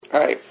All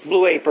right,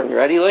 Blue Apron. You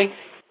ready, Lee?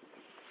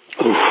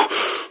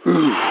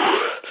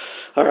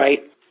 All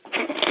right.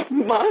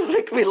 Mom,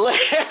 make me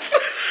laugh.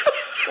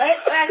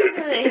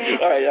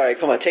 All right,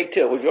 come on, take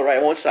two. We'll go right.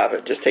 I won't stop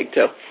it. Just take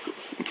two.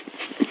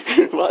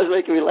 Mom's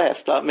making me laugh.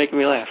 Stop making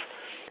me laugh.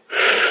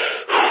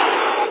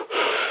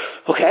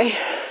 Okay,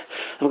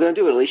 I'm gonna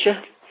do it,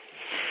 Alicia.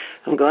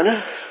 I'm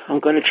gonna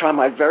try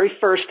my very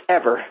first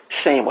ever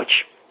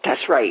sandwich.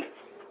 That's right.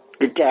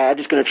 Your dad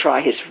is gonna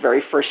try his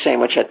very first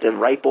sandwich at the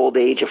ripe old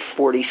age of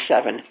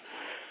 47.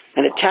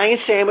 An Italian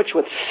sandwich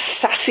with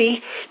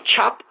sassy,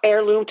 chopped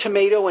heirloom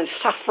tomato and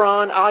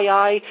saffron,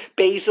 aye,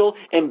 basil,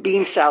 and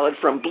bean salad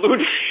from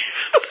Blue...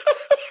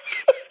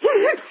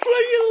 What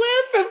are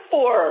you laughing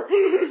for?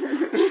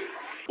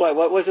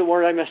 What was the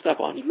word I messed up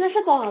on? You messed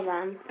up all of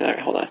them. All right,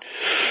 hold on.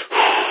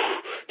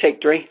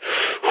 Take three.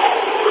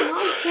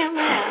 I can't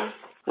laugh.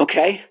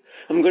 Okay,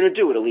 I'm going to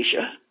do it,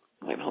 Alicia.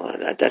 Wait, hold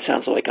on. That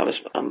sounds like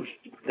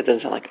that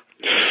doesn't sound like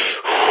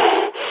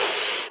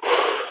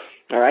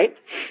All right,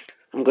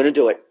 I'm going to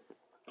do it.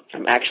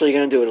 I'm actually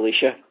going to do it,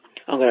 Alicia.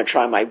 I'm going to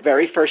try my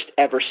very first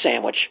ever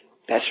sandwich.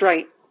 That's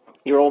right.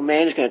 Your old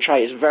man is going to try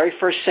his very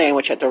first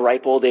sandwich at the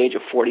ripe old age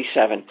of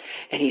 47.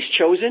 And he's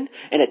chosen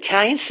an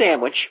Italian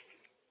sandwich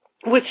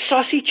with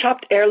saucy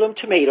chopped heirloom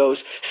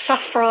tomatoes,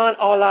 saffron,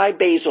 alie,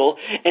 basil,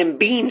 and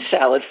bean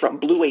salad from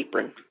Blue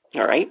Apron.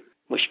 All right?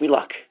 Wish me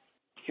luck.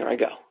 Here I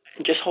go.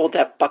 And just hold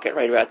that bucket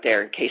right about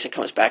there in case it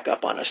comes back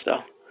up on us,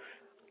 though.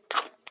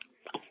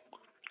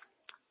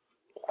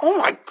 Oh,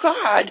 my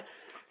God.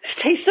 This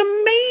tastes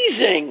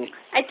amazing.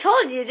 I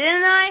told you,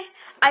 didn't I?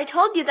 I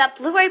told you that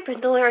Blue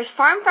Apron delivers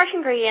farm-fresh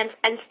ingredients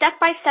and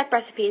step-by-step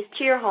recipes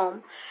to your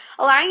home,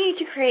 allowing you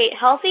to create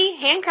healthy,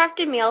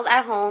 handcrafted meals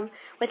at home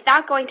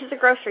without going to the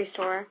grocery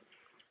store.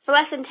 For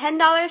less than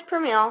 $10 per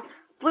meal,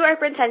 Blue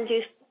Apron sends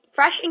you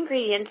fresh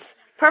ingredients,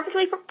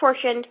 perfectly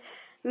proportioned,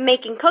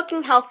 making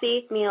cooking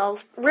healthy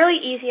meals really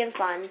easy and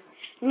fun.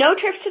 No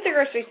trips to the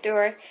grocery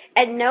store,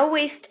 and no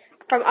waste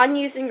from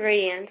unused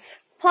ingredients.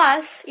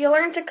 Plus, you'll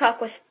learn to cook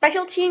with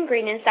specialty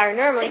ingredients that are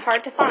normally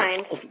hard to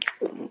find.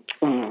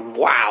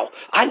 Wow,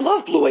 I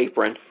love Blue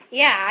Apron.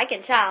 Yeah, I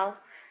can tell.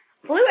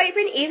 Blue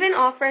Apron even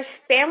offers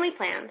family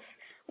plans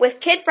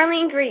with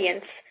kid-friendly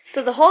ingredients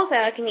so the whole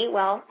family can eat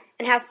well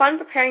and have fun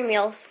preparing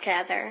meals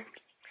together.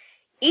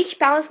 Each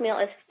balanced meal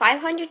is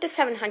 500 to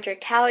 700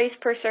 calories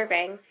per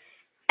serving,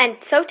 and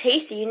so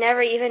tasty you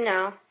never even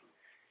know.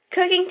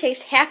 Cooking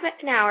takes half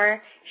an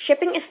hour,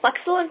 shipping is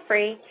flexible and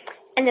free,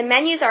 and the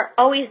menus are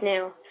always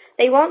new.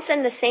 They won't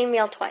send the same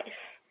meal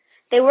twice.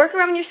 They work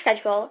around your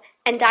schedule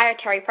and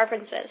dietary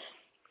preferences.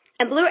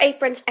 And Blue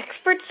Apron's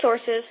expert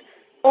sources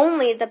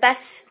only the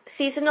best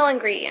seasonal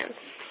ingredients.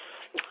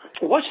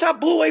 What's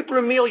that Blue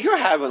Apron meal you're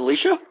having,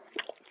 Alicia?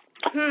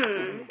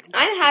 I'm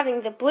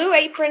having the Blue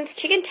Apron's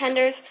chicken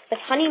tenders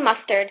with honey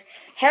mustard,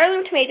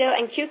 heirloom tomato,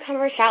 and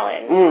cucumber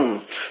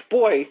salad.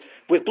 Boy,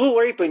 with Blue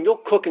Apron, you'll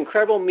cook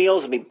incredible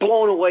meals and be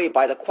blown away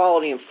by the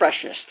quality and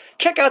freshness.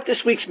 Check out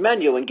this week's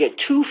menu and get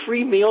 2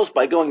 free meals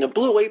by going to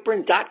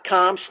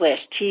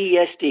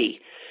blueapron.com/TSD.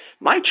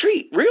 My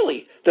treat,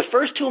 really. The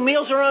first 2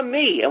 meals are on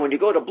me, and when you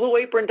go to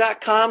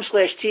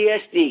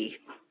blueapron.com/TSD.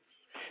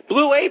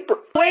 Blue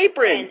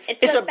Apron.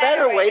 It's a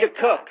better way to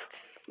cook.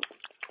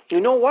 You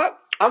know what?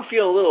 I'm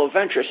feeling a little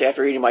adventurous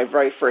after eating my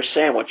very first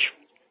sandwich.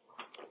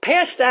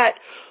 Past that,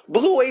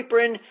 Blue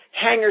Apron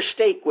hanger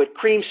steak with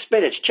cream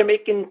spinach,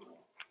 chicken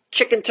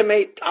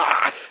tomato.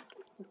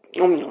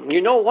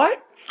 You know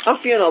what? I'm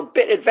feeling a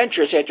bit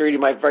adventurous after eating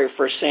my very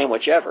first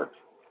sandwich ever.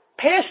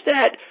 Past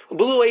that,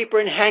 Blue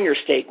Apron hanger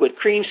steak with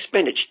cream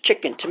spinach,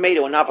 chicken,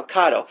 tomato, and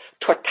avocado,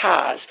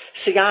 tortillas,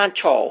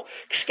 cilantro,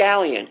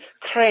 scallion,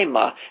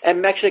 crema,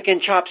 and Mexican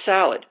chopped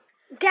salad.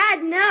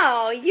 Dad,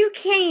 no, you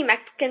can't eat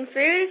Mexican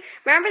food.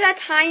 Remember that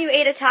time you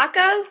ate a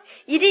taco?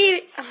 You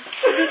didn't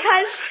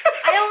because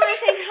I don't want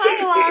to say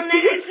taco well, and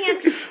then I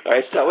can't. All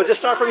right, we'll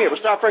just start from here. We'll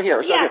start from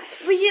here. Yeah,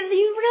 but you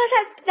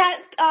realize that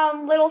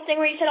little thing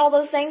where you said all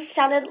those things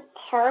sounded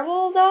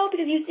horrible, though,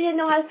 because you didn't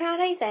know how to pronounce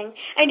anything.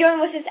 And doing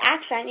it with this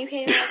accent, you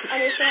can't even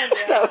understand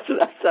it.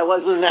 That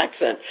wasn't an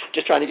accent.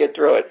 Just trying to get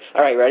through it.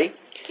 All right, ready?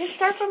 Just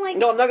start from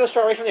No, I'm not going to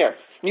start right from there.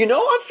 You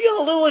know, I'm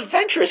feeling a little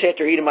adventurous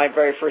after eating my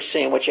very first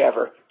sandwich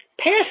ever.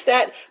 Past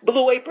that,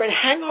 Blue Apron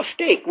hang-off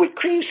steak with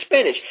cream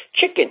spinach,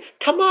 chicken,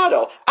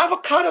 tomato,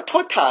 avocado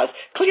tortillas,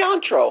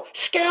 cilantro,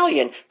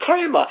 scallion,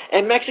 crema,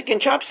 and Mexican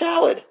chopped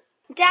salad.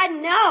 Dad,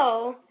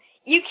 no.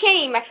 You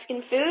can't eat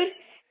Mexican food.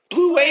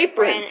 Blue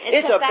Apron.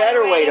 It's a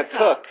better way to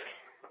cook.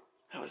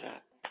 How was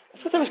that? I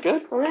thought that was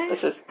good. Right.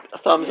 This is a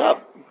thumbs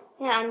up.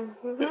 Yeah, on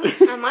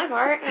my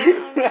part.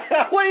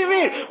 What do you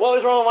mean? What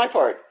was wrong with my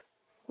part?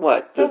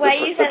 What? The way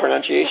you the said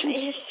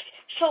pronunciations?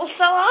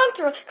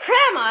 Cilantro,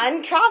 crema,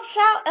 and chopped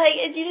salad.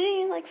 You didn't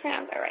even like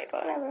crema, right?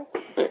 But whatever.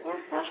 Yeah,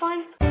 that's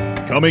fine.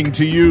 Coming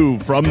to you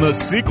from the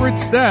secret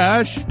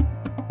stash,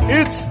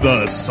 it's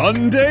the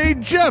Sunday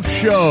Jeff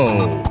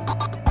Show.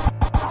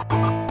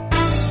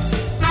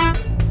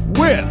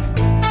 With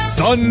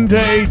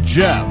Sunday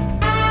Jeff.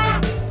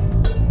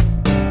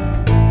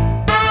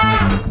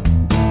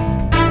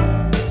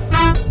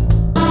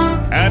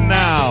 And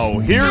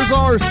here's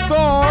our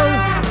star,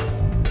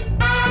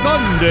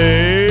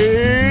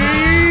 Sunday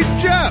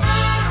Jeff.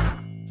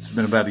 It's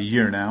been about a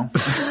year now.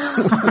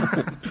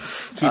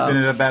 Keeping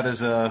it about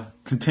as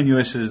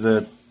continuous as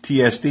the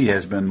TSD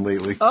has been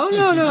lately. Oh,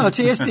 no.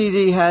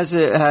 TSDD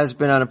has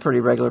been on a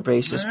pretty regular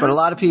basis, but a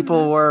lot of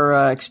people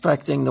were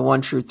expecting the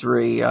 1 True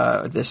 3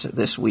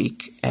 this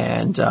week,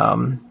 and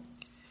it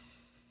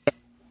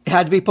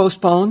had to be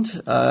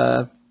postponed.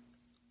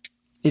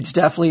 It's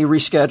definitely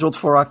rescheduled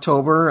for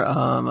October.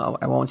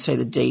 I won't say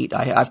the date.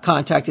 I've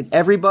contacted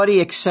everybody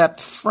except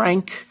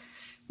Frank,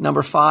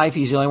 number 5.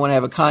 He's the only one I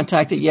haven't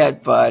contacted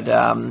yet, but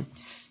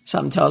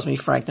something tells me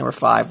Frank number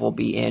 5 will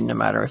be in no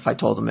matter if I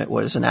told him it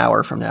was an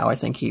hour from now. I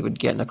think he would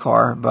get in the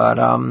car. But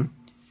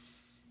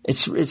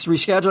it's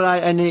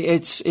rescheduled, and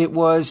it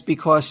was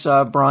because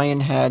Brian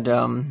had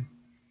a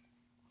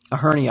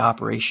hernia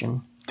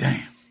operation.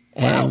 Damn.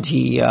 And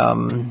he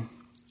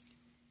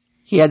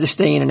had to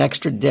stay in an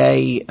extra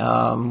day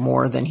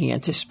more than he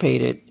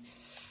anticipated.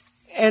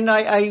 And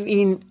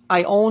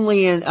I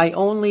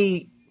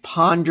only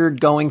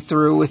pondered going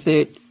through with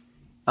it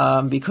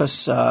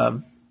because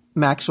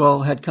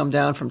Maxwell had come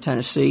down from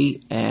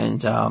Tennessee,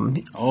 and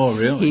oh,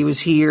 really? He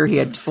was here. He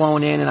had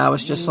flown in, and I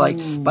was just like,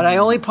 but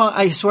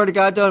I swear to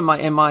God, though,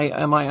 am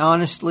I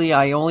honestly,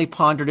 I only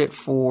pondered it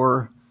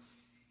for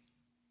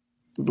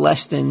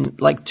less than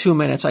like 2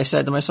 minutes. I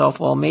said to myself,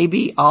 well,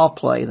 maybe I'll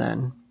play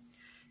then,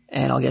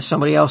 and I'll get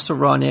somebody else to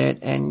run it,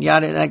 and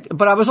yada.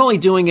 But I was only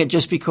doing it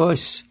just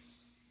because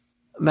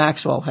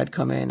Maxwell had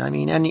come in. I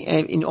mean,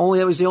 and only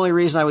that was the only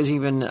reason I was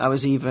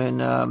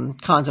even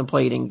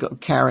contemplating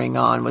carrying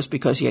on, was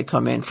because he had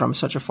come in from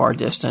such a far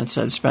distance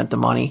and spent the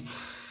money.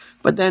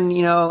 But then,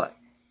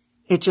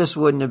 it just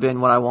wouldn't have been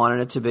what I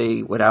wanted it to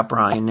be without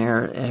Brian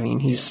there. I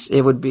mean,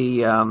 it would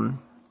be,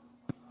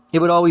 it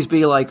would always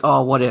be like,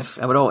 oh, what if?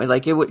 I would always,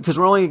 because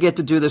we're only going to get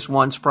to do this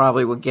once,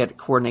 probably we'll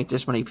coordinate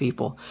this many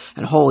people.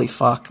 And holy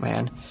fuck,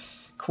 man,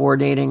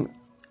 coordinating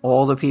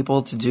all the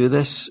people to do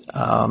this,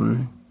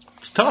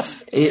 it's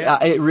tough.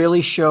 It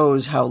really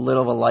shows how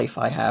little of a life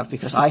I have,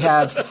 because I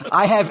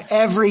have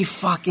every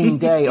fucking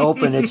day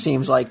open, it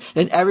seems like,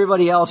 and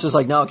everybody else is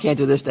like, no, can't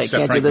do this day,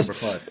 except can't Frank do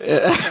this. Number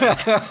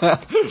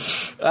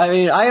 5. I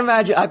mean,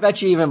 I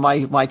bet you even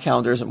my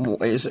calendar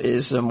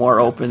is more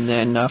open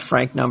than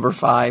Frank number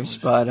 5's,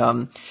 but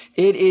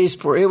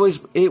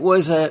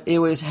it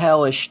was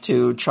hellish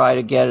to try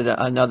to get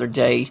another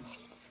day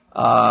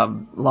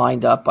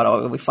lined up,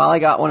 but we finally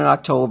got one in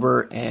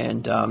October,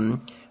 and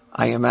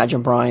I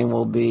imagine Brian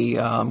will be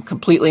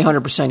completely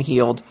 100%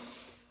 healed.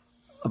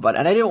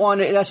 And I didn't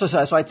want to, that's what I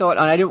said. So I thought,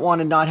 and I didn't want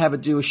to not have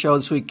it do a show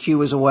this week. Q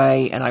was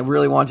away, and I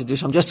really wanted to do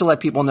something just to let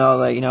people know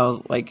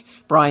that, like,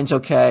 Brian's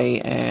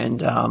okay,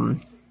 and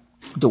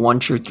the 1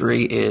 True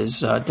 3 is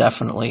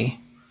definitely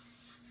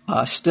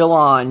still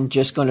on,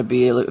 just going to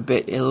be a little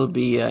bit, it'll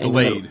be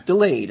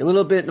delayed a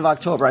little bit of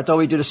October. I thought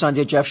we'd do the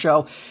Sunday Jeff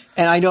show.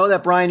 And I know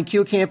that Brian and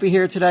Q can't be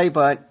here today,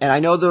 and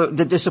I know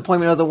the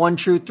disappointment of the 1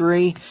 True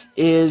 3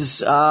 is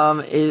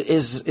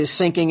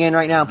sinking in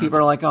right now. People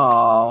are like,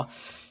 oh,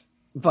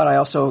 but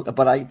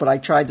I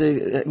tried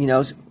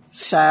to,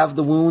 salve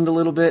the wound a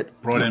little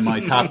bit. Brought in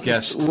my top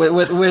guest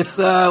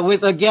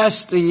with a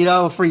guest, for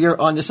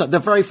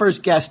the very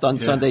first guest on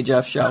Sunday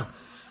Jeff show.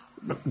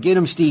 Get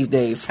him, Steve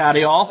Dave.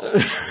 Howdy, all.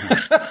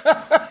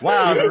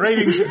 Wow, the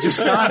ratings have just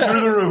gone through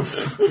the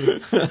roof.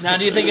 Now,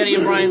 do you think any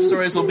of Brian's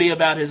stories will be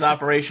about his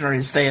operation or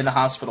his stay in the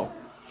hospital?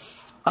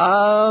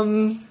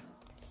 I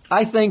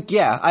think,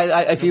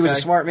 if he was a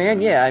smart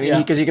man, I mean,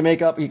 because he can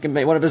make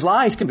one of his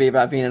lies can be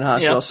about being in a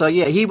hospital. Yep. So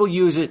he will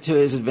use it to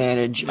his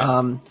advantage.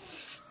 Yep.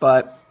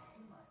 But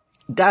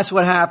that's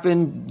what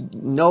happened.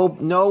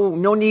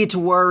 No need to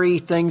worry.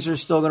 Things are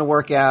still going to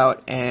work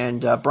out.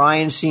 And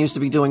Brian seems to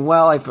be doing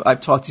well.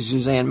 I've talked to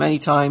Suzanne many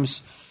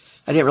times.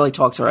 I didn't really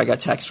talk to her. I got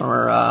text from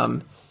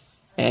her,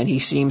 and he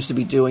seems to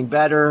be doing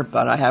better.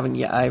 But I haven't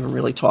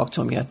really talked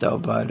to him yet, though.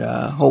 But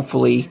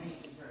hopefully,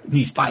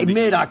 by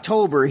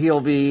mid-October,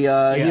 he'll be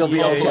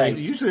okay.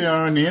 Usually, they're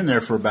only in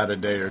there for about a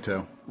day or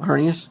two.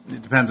 Hernias?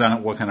 It depends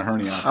on what kind of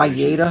hernia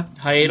operation.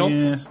 Hiatal?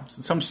 Yeah,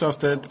 some stuff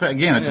that,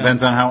 again, it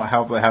depends on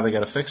how they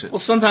got to fix it. Well,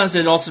 sometimes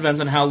it also depends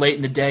on how late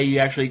in the day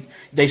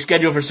they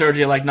schedule for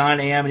surgery at like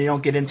 9 a.m. and you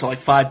don't get in until like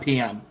 5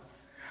 p.m.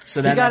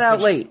 So then he got out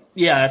late.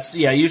 Yeah,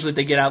 usually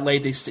they get out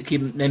late. They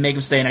make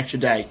him stay an extra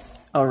day.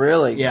 Oh,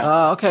 really?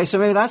 Yeah. Okay, so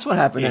maybe that's what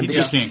happened. Yeah, he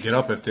just can't get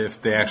up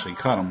if they actually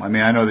cut him. I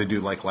mean, I know they do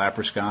like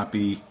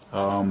laparoscopy,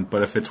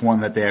 but if it's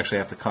one that they actually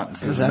have to cut,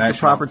 is that the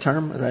proper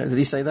term? Did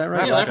he say that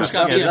right? Yeah,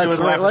 laparoscopy. Yeah, that's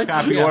the right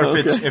laparoscopy. Yeah. Or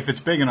if it's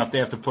big enough, they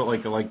have to put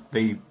like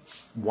they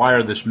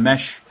wire this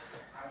mesh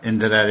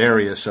into that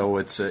area, so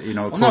it's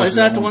Well, no, isn't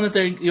that the one that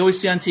you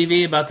always see on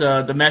TV about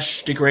the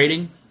mesh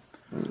degrading?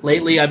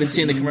 Lately, I've been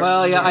seeing the commercials.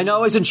 Well, yeah, I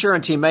know his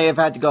insurance. He may have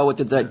had to go with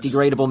the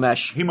degradable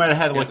mesh. He might have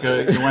had like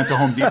he went to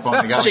Home Depot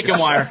and got Chicken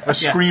wire. a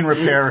screen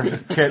repair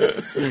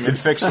kit and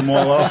fixed them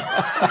all up.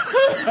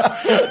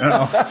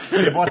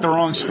 They bought the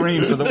wrong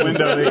screen for the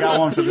window. They got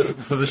one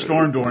for the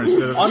storm door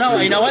instead of. Oh no!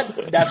 You know what?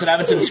 That's what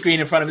happened to the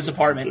screen in front of his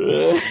apartment.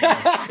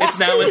 It's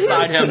now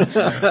inside him,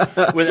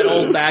 where that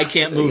old bag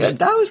can't move it.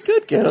 That was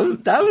good, kiddo.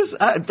 That was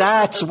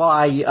that's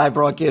why I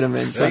brought Gidim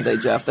in Sunday,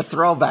 Jeff. The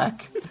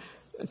throwback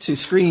to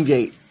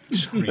Screengate.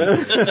 Look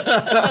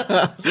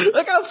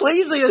how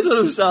pleased he is with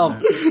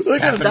himself.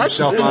 Look at Tapping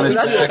himself on his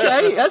that's back.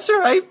 okay. That's all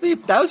right.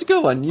 That was a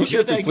good one. You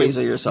should be thank pleased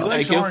you. with yourself. He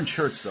likes Thank you. orange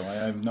shirts, though.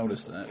 I've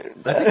noticed that.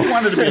 I think he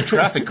wanted to be a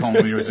traffic cone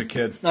when he was a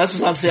kid. No, this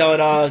was on sale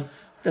at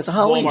That's a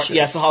Halloween Walmart. shirt.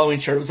 Yeah, it's a Halloween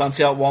shirt. It was on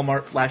sale at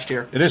Walmart last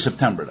year. It is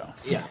September, though.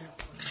 Yeah,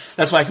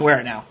 that's why I can wear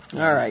it now.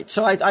 All right.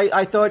 So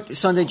I thought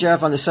Sunday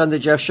Jeff on the Sunday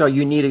Jeff show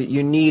you need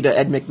a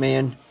Ed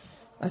McMahon.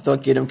 I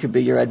thought Gidim could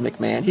be your Ed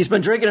McMahon. He's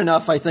been drinking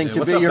enough, I think, to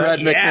what's be up, your Ed?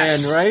 Ed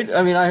Yes. McMahon, right?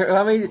 I mean,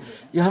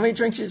 how many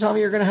drinks you tell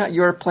me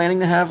you were planning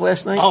to have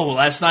last night? Oh, well,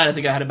 last night I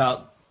think I had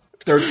about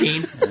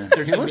 13.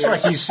 13 He looks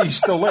beers. like he's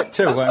still lit,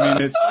 too. I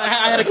mean, I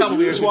had a couple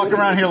beers. he's walking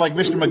around here like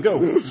Mr.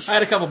 Magoo. I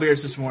had a couple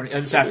beers this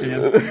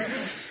afternoon.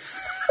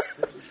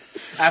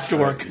 After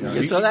work.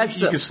 So that's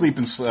you can sleep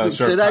and surf.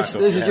 So this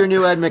is your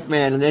new Ed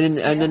McMahon, and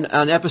then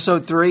on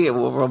episode 3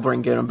 we'll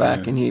bring Gidim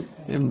back, and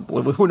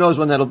who knows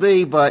when that'll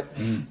be, but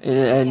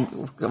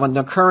and on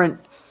the current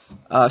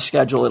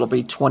schedule it'll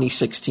be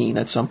 2016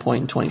 at some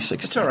point in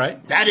 2016. It's all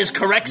right. That is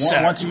correct,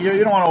 sir. Once a year,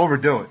 you don't want to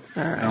overdo it.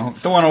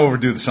 Don't want to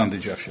overdo the Sunday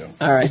Jeff show.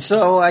 All right,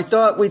 so I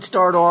thought we'd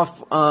start off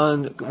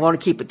want to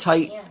keep it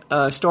tight.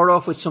 Start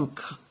off with some.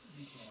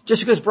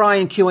 Just because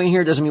Brian Q ain't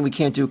here doesn't mean we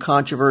can't do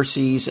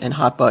controversies and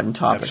hot button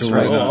topics,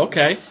 Absolutely. right? Oh,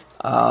 okay.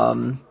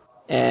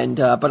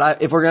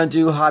 If we're going to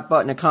do hot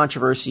button and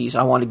controversies,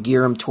 I want to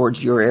gear them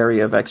towards your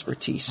area of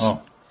expertise.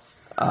 Oh,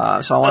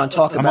 So I want to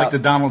talk I'm about. like the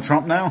Donald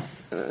Trump now.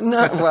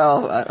 No,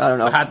 well, I don't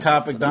know. Hot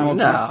topic, Donald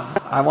Trump.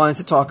 No, I wanted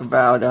to talk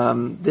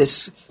about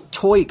this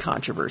toy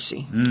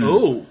controversy.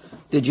 Ooh.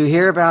 Did you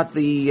hear about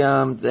the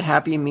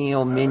Happy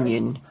Meal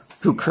minion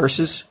who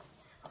curses?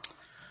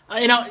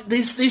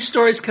 These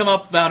stories come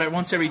up about it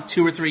once every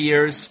 2 or 3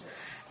 years,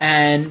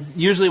 and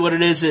usually what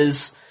it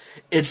is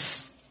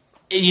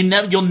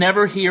you'll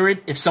never hear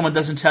it if someone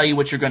doesn't tell you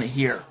what you're going to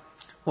hear.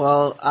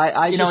 Well,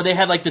 They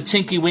had like the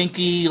Tinky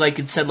Winky, like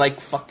it said like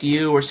 "fuck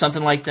you" or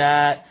something like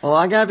that. Well,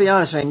 I gotta be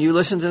honest, man. You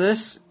listen to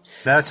this.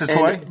 That's a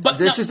toy. And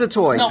this is the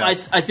toy. No,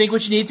 I think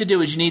what you need to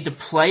do is you need to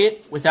play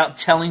it without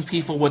telling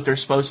people what they're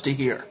supposed to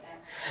hear.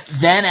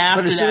 Then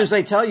after But as soon as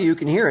they tell you, you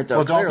can hear it, though.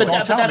 Well, don't, clearly.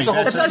 don't tell that's me. the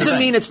whole- That doesn't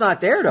mean it's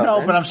not there, though. No,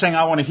 man. but I'm saying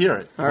I want to hear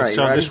it. All right,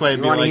 so you ready? this way, it'd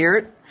You be want to like, hear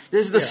it?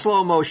 This is the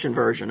slow motion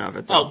version of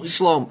it. Though.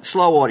 Oh.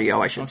 slow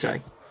audio, I should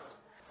say.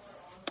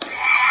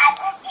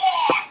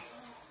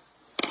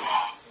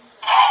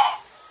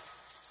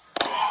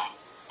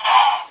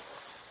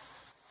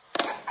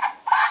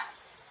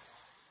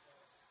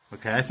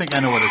 Okay, I think I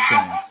know what it's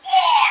saying.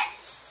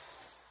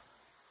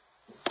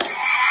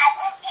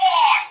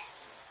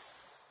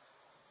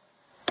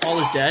 Paul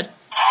is dead.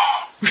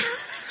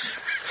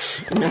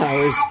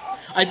 No, it was.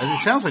 It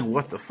sounds like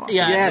what the fuck.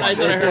 Yeah. Yes, I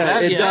thought I heard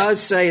that, it yeah.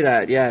 does say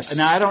that. Yes.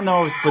 Now I don't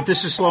know, but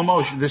this is slow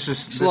motion. This is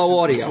Slow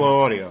audio.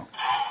 Slow audio.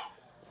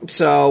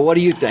 So, what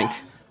do you think?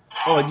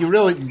 Oh,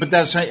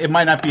 but it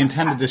might not be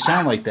intended to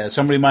sound like that.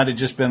 Somebody might have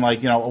just been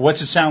like,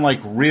 what's it sound like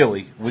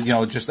really? With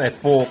just at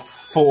full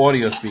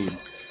audio speed.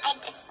 I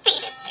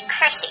defeated the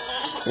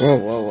cursing.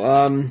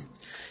 Whoa.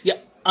 Yeah,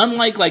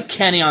 unlike like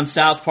Kenny on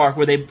South Park,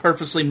 where they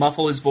purposely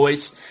muffle his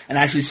voice and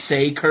actually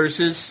say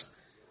curses.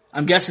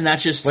 I'm guessing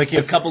that's just Like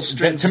a couple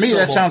strings. To me, of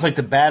that syllable. sounds like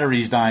the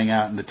battery's dying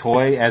out in the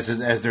toy as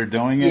they're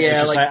doing it. Yeah,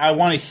 it's just like- I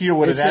want to hear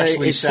what it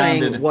actually it's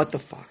sounded. saying, what the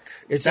fuck?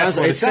 It That's sounds.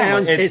 what It it sounds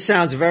sounds. like. It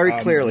sounds very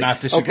clearly.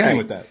 Not disagreeing okay.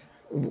 with that.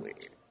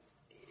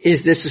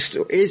 Is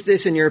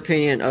this, in your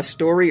opinion, a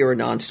story or a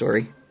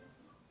non-story?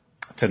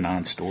 It's a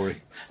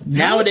non-story.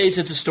 Nowadays,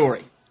 it's a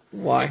story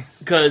Why?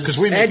 because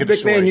we make Ed it a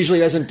story. McMahon usually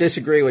doesn't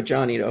disagree with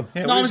Johnny, though.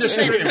 Yeah, No, we I'm just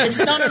saying it's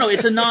no.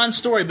 It's a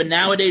non-story, but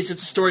nowadays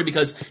it's a story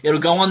because it'll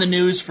go on the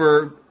news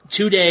for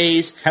 2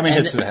 days. How many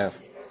and hits did it have?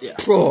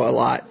 Oh, a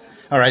lot.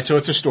 All right, so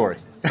it's a story.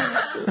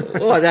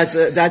 Oh,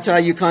 that's how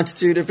you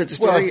constitute if it's a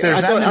story. Well, if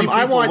there's that many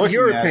I people want looking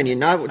your at it, opinion,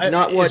 not what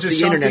is it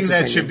the internet's something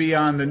that opinion. should be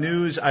on the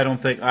news? I don't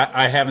think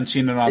I haven't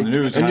seen it on the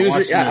news. And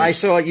I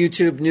saw a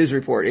YouTube news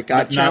report. It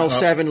got Not- Channel not-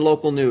 7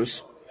 local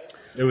news.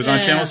 It was on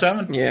Yeah. Channel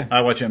 7? Yeah.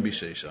 I watch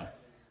NBC, so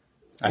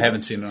I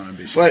haven't seen it on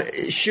NBC.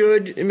 But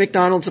should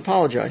McDonald's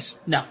apologize?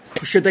 No,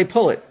 Should they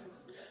pull it?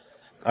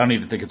 I don't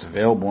even think it's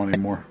available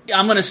anymore.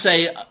 I'm going to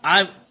say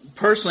I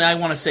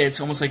want to say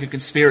it's almost like a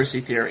conspiracy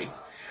theory.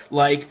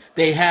 Like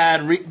they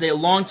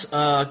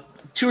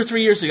 2 or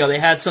 3 years ago, they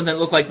had something that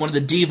looked like one of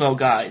the Devo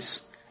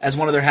guys as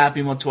one of their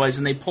Happy Meal toys,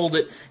 and they pulled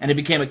it, and it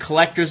became a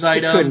collector's It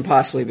item. couldn't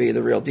possibly be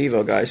the real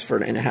Devo guys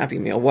in a Happy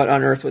Meal. What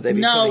on earth would they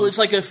be No, putting? it was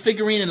like a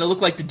figurine, and it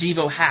looked like the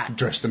Devo hat.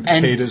 Dressed in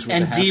potatoes with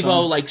and the hats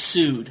Devo on. like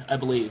sued, I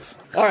believe.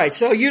 All right,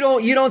 so you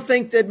don't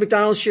think that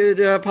McDonald's should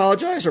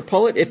apologize or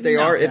pull it if they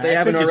haven't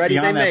I think already?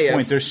 it's beyond They may that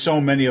point. have. There's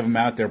so many of them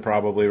out there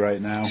probably right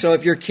now. So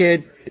if your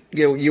kid,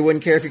 you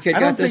wouldn't care if your kid I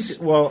got don't this.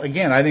 think. Well,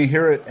 again, I didn't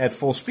hear it at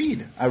full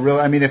speed. I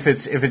mean, if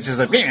it's just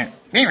like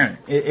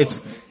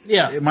it's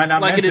Yeah, it might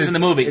not like meant it is to- in the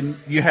movie. and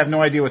you have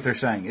no idea what they're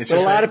saying. It's But a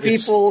just lot that of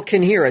people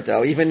can hear it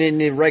though, even in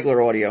the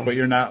regular audio. but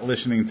you're not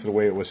listening to the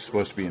way it was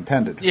supposed to be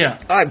intended. Yeah.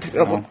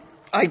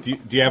 Do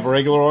you have a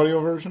regular audio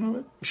version of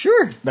it?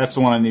 Sure. That's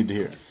the one I need to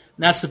hear.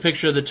 And that's the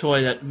picture of the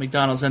toy that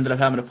McDonald's ended up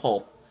having to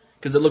pull.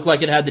 Because it looked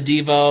like it had the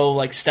Devo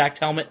like stacked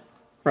helmet,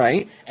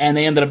 Right. and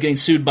they ended up getting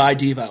sued by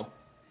Devo.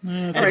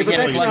 And All right, but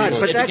that's not.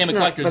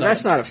 But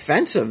that's not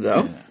offensive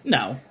though.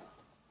 No.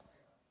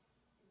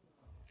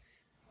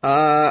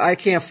 I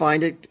can't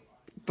find it,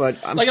 but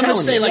I'm Like, I'm gonna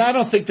telling say, you. like- Yeah, I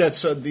don't think that's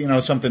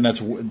something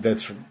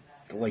that's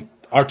like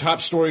our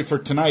top story for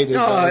tonight. Is,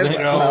 No,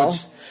 well,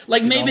 it's-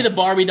 Like maybe the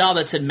Barbie doll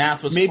that said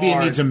math was maybe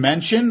hard. it needs a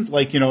mention,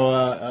 like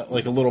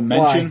like a little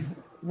mention.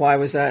 Why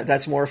was that?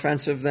 That's more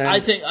offensive than. I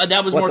think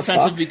that was What more the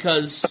offensive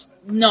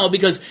fuck?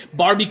 because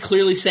Barbie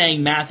clearly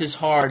saying math is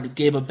hard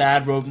gave a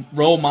bad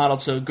role model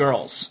to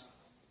girls,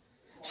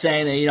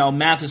 saying that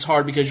math is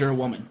hard because you're a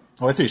woman.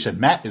 Oh, I thought you said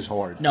Matt is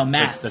hard. No,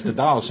 math. That the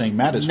doll is saying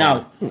Matt is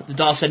No, hard. the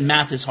doll said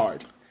math is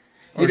hard.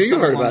 Or You something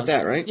heard along about those-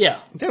 that, right? Yeah,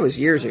 That was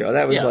years ago.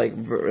 That was Yeah.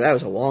 that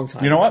was a long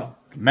time. You know what?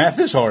 Math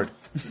is hard.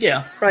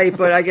 yeah. Right,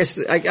 but I guess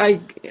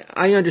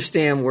I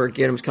understand where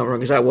Giddim's coming from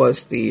because that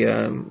was the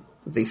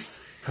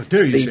How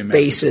dare you say the Matt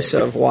basis is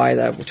hard. of why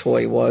that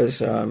toy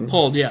was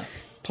Pulled, yeah.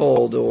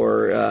 pulled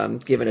or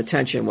given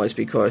attention was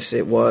because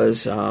it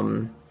was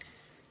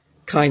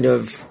kind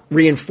of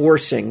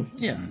reinforcing.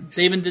 Yeah,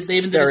 they even did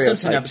a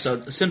Stereotypes.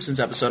 Simpsons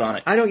episode on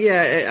it. I don't.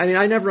 Yeah, I mean,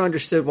 I never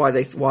understood why.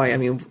 I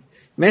mean,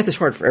 math is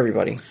hard for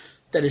everybody.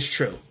 That is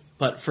true,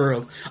 but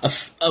for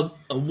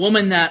a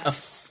woman that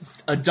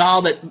a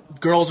doll that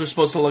girls are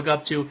supposed to look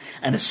up to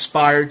and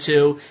aspire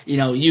to,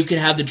 you can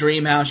have the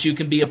dream house, you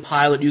can be a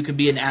pilot, you can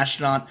be an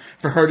astronaut.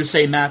 For her to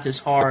say math is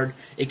hard,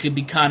 it could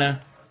be kind of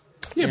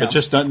But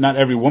just not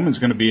every woman's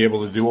going to be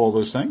able to do all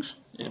those things.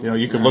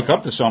 You could look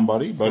up to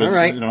somebody, but All it's,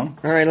 right, all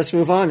right. Let's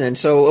move on then.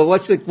 So,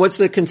 what's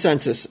the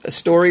consensus? A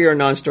story or a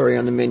non-story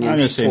on the Minions I'm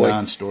going to say toy?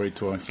 non-story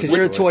toy. Because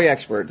you're a toy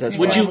expert. That's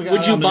Would why. you I'm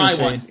would you gonna buy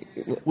say-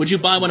 one? Would you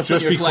buy one to put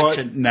Just in your because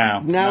collection?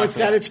 now Now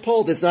it's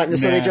pulled. It's not in the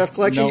Sunday Nah, Jeff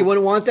collection. nope. You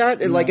wouldn't want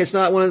that. Like it's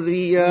not one of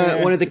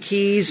the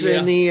keys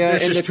in the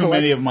There's in just the too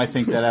many of them. I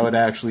think that I would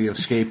actually have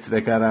escaped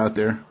that got out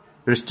there.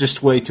 There's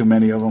just way too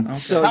many of them.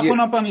 So Pop you- one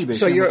up on eBay.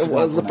 So see you're how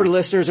much it's for worth the now.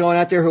 listeners going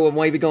out there who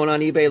might be going on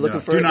eBay looking No,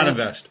 for do it not now,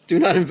 invest. Do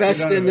not invest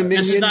Do not in the invest.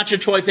 Minion. This is not your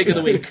toy pick of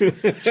the week.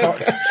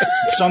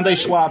 Sunday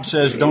Swab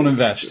says don't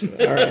invest.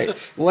 All right.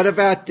 What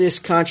about this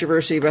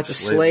controversy about the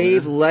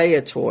slave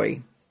Leia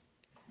toy?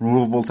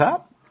 Removable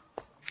top?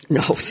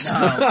 No, it's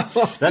not.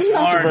 That's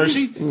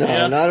controversy. No,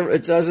 Yeah.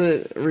 it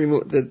doesn't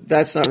remove.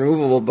 That's not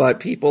removable. But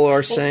people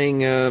are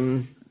saying.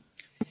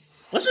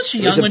 Wasn't she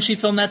was young a- when she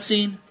filmed that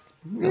scene?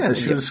 Yeah,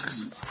 she was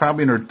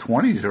probably in her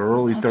 20s or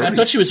early 30s. I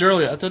thought she was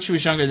earlier. I thought she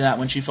was younger than that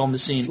when she filmed the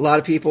scene. A lot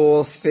of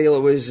people feel it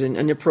was an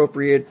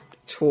inappropriate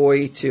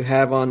toy to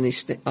have on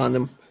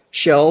the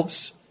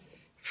shelves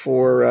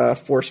for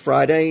Force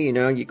Friday.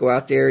 You go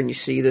out there and you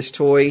see this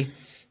toy,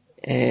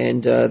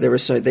 and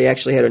they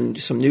actually had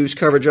some news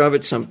coverage of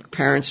it. Some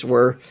parents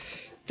were.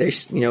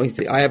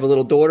 I have a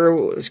little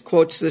daughter.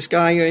 Quotes this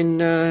guy in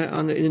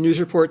the news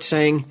report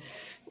saying,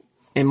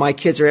 and my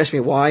kids are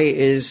asking me why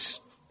is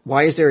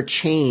there a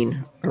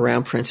chain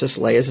around Princess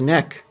Leia's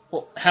neck?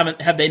 Well,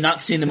 have they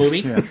not seen the movie?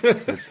 Yeah,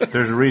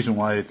 there's a reason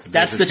why it's.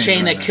 That's there's the a chain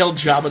around that it. killed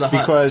Jabba the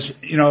Hutt. Because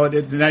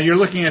now you're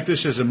looking at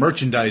this as a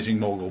merchandising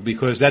mogul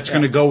because that's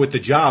going to go with the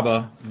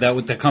Jabba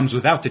that comes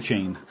without the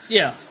chain.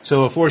 Yeah.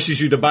 So it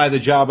forces you to buy the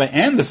Jabba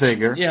and the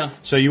figure. Yeah.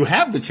 So you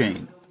have the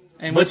chain.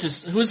 And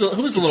who's the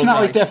little It's guy?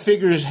 not like that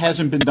figure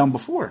hasn't been done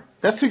before.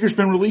 That figure's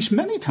been released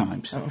many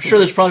times. I'm sure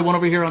there's probably one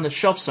over here on the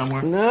shelf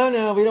somewhere.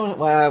 No, we don't.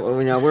 Well, we're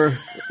we don't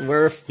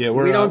we're a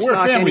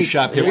stock family any-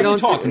 shop here. We What are you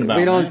don't talking about,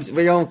 We man? don't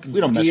We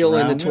don't mess deal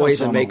in around. the We don't toys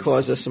sell that may no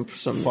cause us some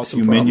Fuck some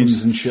you, problems.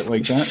 minions and shit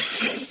like that.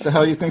 What the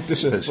hell you think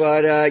this is?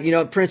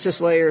 But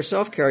Princess Leia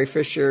herself, Carrie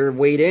Fisher,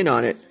 weighed in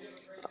on it.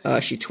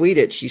 She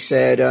tweeted. She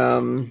said,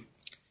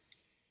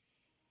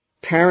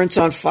 "Parents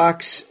on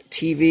Fox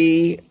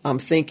TV, I'm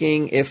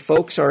thinking if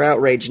folks are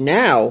outraged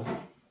now,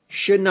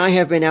 shouldn't I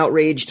have been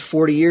outraged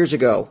 40 years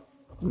ago?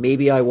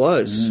 Maybe I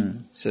was,"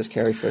 says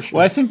Carrie Fisher.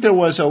 Well, I think there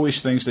was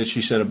always things that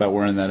she said about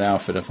wearing that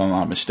outfit, if I'm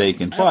not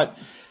mistaken. But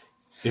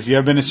if you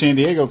ever been to San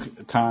Diego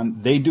Con,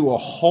 they do a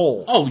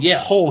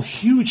whole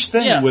huge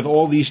thing Yeah. with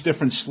all these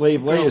different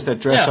slave Leias that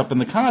dress Yeah. up in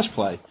the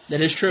cosplay.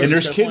 That is true. And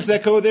there's Good kids point.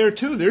 that go there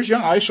too. There's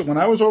young. When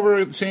I was over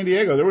at San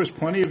Diego, there was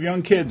plenty of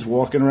young kids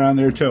walking around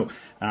there too.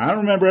 And I don't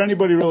remember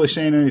anybody really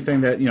saying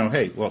anything that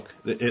hey, look,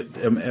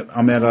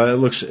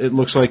 it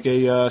looks like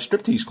a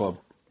striptease club.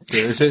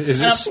 Is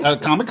this a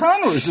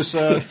Comic-Con or is this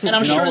a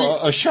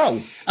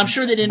show? I'm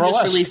sure they didn't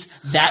just release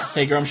that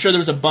figure. I'm sure there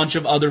was a bunch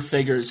of other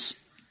figures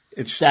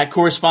that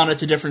corresponded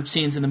to different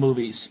scenes in the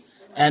movies.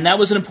 And that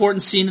was an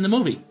important scene in the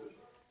movie.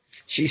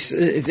 She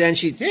kills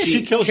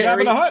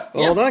Jabba the Hutt.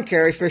 Hold on,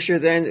 Carrie Fisher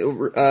then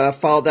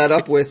followed that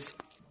up with,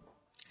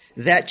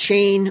 that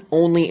chain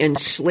only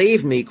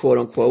enslaved me, quote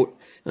unquote,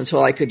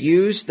 until I could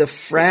use the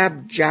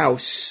frab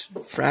jouse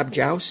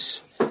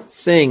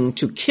thing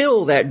to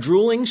kill that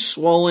drooling,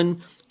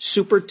 swollen,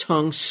 super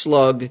tongue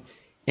slug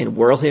and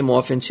whirl him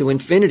off into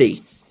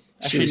infinity.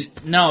 She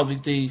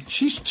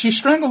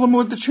strangled him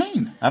with the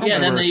chain. I don't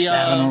remember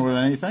stabbing him with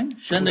anything.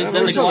 Then the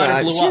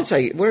glider blew up.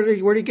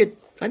 Where did he get?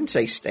 I didn't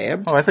say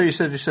stabbed. Oh, I thought you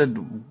said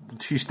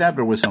she stabbed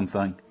her with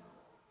something.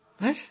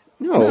 What?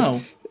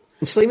 No.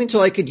 Enslaved me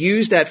until I could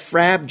use that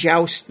frab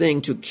joust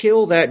thing to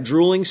kill that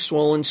drooling,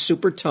 swollen,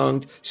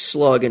 super-tongued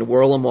slug and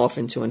whirl him off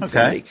into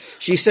infinity. Okay.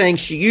 She's saying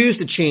she used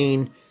the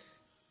chain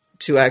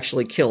to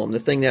actually kill him. The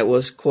thing that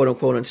was,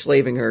 quote-unquote,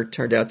 enslaving her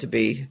turned out to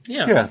be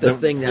the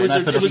thing that...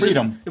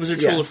 It was her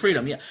tool of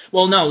freedom, yeah.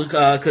 Well, no,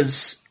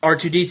 because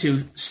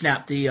R2-D2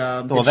 snapped the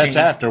well, that's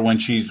chain. After when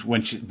she's...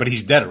 But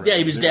he's dead already. Yeah,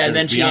 he was dead.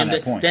 Then she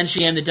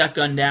aimed the deck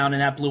gun down,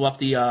 and that blew up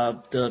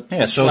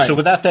the so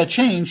without that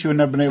chain, she would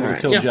never been able to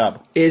kill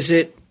Jabba.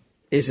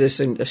 Is this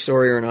a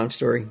story or a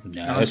non-story?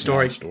 No, it's a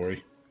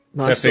non-story.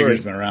 That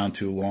figure's been around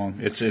too long.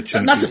 It's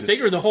not a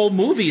figure. The whole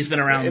movie has been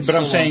around. But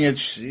I'm saying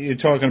you're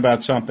talking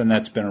about something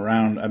that's been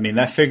around. I mean,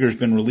 that figure's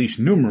been released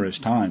numerous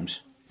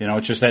times.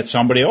 It's just that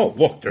somebody. Oh,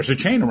 look, there's a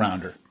chain around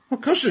her. Of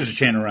course, there's a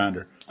chain around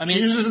her. I mean,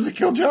 she uses it to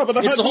kill Jabba the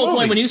Hutt. It's the whole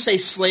point. When you say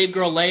slave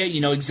girl Leia,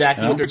 you know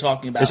exactly what they're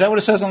talking about. Is that what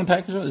it says on the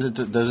package?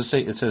 Does it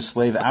say it says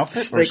slave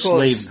outfit or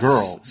slave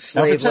girl?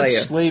 Slave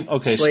Leia. Slave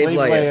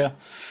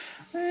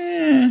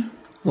Leia.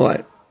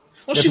 What?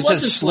 Well, she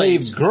was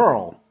slave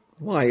girl.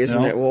 Why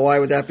isn't it? Well, why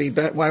would that be?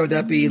 Why would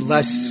that be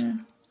less?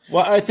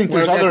 Well, I think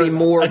there's other.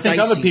 I think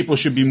other people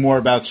should be more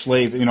about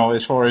slave.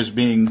 As far as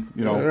being.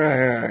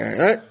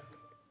 Right.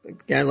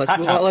 Again,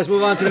 let's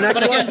move on to the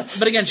next one.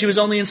 But again, she was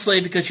only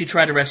enslaved because she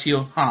tried to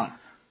rescue Han.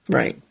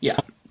 Right. Yeah.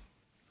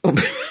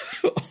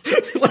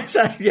 What's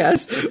that?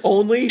 Yes.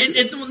 Only.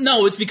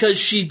 No, it's because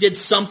she did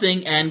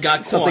something and got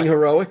caught. Something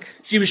heroic?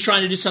 She was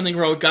trying to do something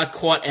heroic, got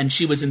caught, and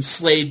she was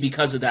enslaved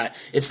because of that.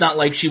 It's not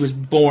like she was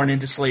born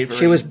into slavery.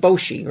 She was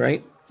Boshi,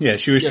 right? Yeah,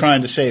 she was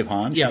trying to save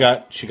Han.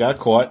 She got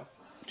caught.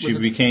 She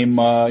became,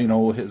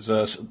 his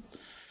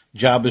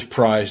Jabba's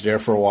prize there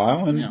for a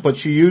while, but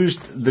she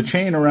used the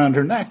chain around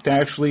her neck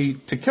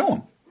to kill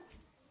him.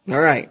 All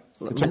right.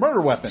 It's a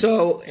murder weapon.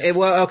 So,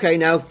 okay,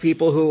 now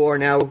people who are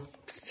now,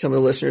 some of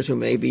the listeners who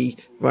may be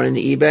running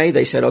to eBay,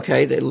 they said,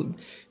 okay,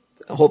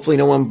 hopefully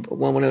no one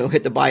will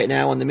hit the buy it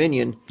now on the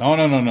Minion.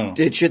 No.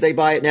 Should they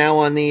buy it now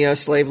on the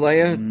Slave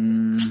Leia?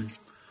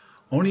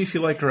 Only if you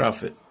like her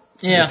outfit.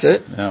 Yeah. That's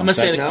it? No, I'm going to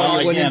say the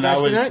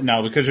quality.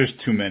 No, because there's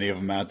too many of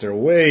them out there.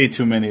 Way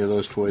too many of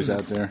those toys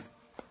out there.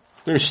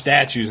 There's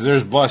statues,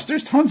 there's busts,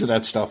 there's tons of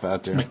that stuff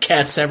out there.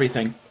 Cats,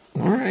 everything.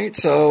 All right,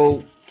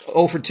 so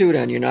 0 for 2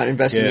 then. You're not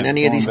investing in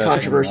any of these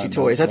controversy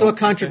toys. I thought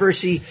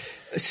controversy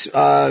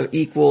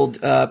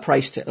equaled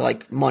price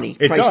like money.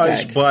 It price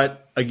does, tag.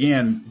 but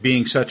again,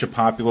 being such a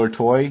popular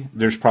toy,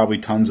 there's probably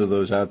tons of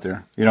those out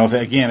there.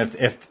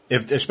 If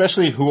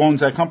especially who owns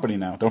that company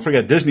now? Don't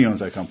forget, Disney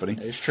owns that company.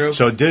 It's true.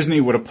 So Disney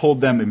would have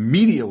pulled them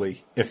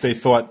immediately if they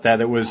thought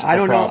that it was. I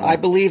don't know. I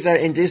believe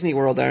that in Disney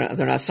World they're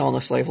not selling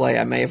a Slave Leia.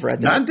 I may have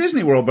read that. Not in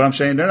Disney World, but I'm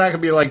saying they're not going to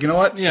be like, you know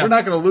what? Yeah. We're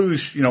not going to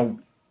lose,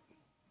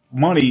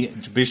 money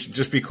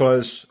just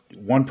because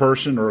one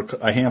person or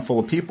a handful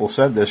of people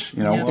said this.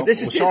 But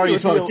this is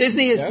Disney.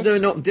 Disney is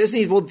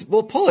Disney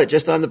will pull it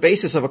just on the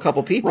basis of a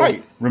couple people.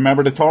 Right.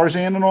 Remember the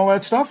Tarzan and all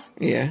that stuff?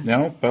 Yeah.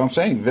 But I'm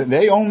saying that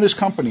they own this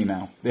company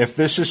now. If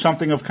this is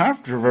something of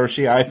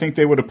controversy, I think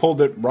they would have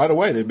pulled it right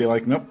away. They'd be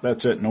like, nope,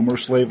 that's it. No more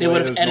slave They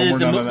would have edited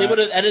They would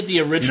have edited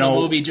the original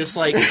movie just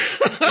like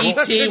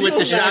E.T. with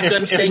the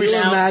shotguns taken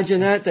out.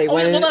 Imagine that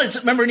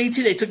remember in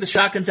E.T. they took the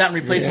shotguns out and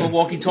replaced them with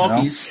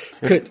walkie-talkies.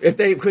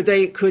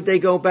 Could they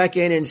go back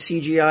in and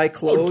CGI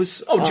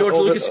clothes? George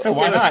Lucas.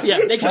 Why not?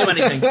 Yeah, they can do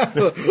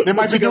anything. They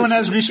might be doing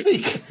as we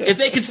speak. If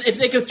they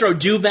could throw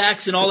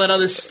dewbacks and all that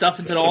other stuff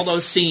into all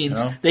those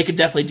scenes, they could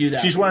definitely do that.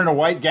 She's wearing a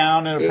white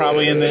gown and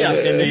probably in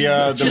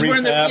the she's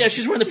wearing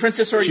she's wearing the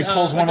princess. Or she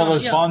pulls one of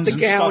those buns and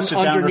stuffs it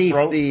down her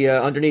throat.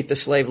 Underneath the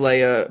Slave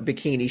Leia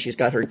bikini, she's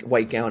got her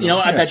white gown.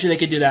 I bet you they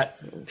could do that.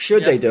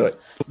 Should they do it?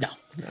 No.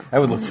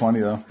 That would look funny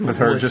though, with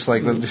her just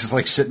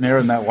like sitting there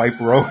in that white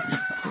robe.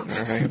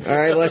 All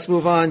right. Let's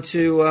move on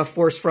to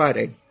Force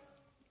Friday.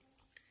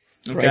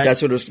 Okay. Right,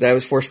 that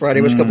was Force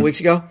Friday. Was a couple weeks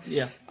ago.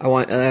 Yeah, I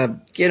want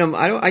get him.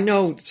 I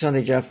know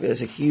Sunday Jeff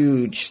is a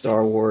huge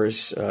Star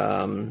Wars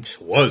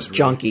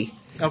junkie.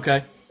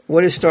 Okay,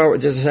 what is Star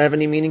Wars? Does it have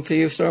any meaning for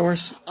you, Star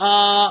Wars?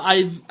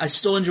 I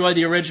still enjoy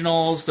the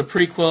originals, the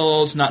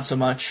prequels, not so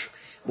much.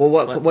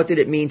 Well, what did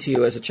it mean to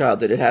you as a child?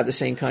 Did it have the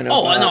same kind of?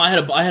 Oh, no, I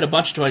had a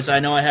bunch of toys.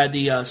 I know I had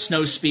the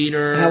snow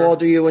speeder. How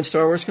old are you when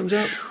Star Wars comes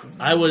out?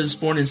 I was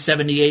born in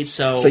 '78,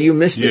 so you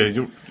missed it.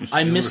 Yeah,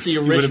 I missed the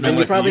original. And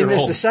you probably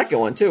missed the second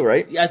one too,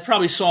 right? Yeah, I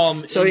probably saw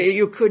them. So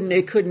it could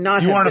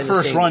not. You have weren't a been the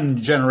first same.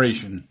 run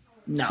generation.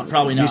 No,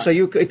 probably not. So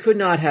it could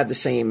not have the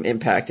same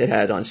impact it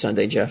had on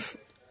Sunday Jeff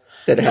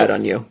that it had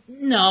on you.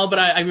 No, but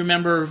I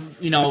remember.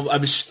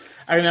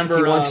 I remember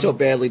he wants so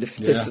badly to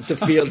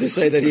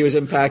say that he was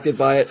impacted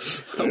by it.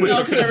 I wish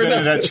I could have been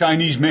in that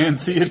Chinese man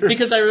theater.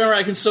 Because I remember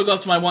I can still go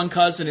up to my one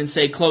cousin and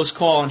say "close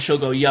call" and she'll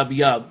go "yub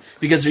yub"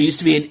 because there used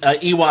to be an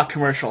Ewok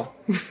commercial,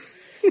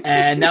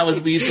 and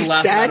we used to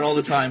laugh about it all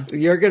the time.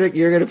 You're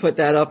gonna put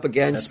that up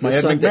against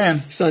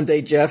the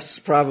Sunday Jeff's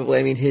probably.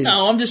 I mean his.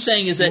 No, I'm just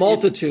saying is that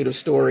multitude of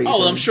stories.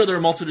 Oh, I'm sure there are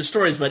a multitude of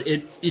stories, but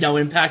it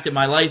impacted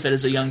my life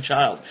as a young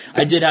child.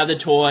 I did have the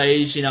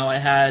toys, I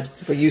had.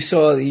 But you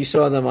saw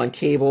them on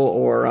cable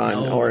or on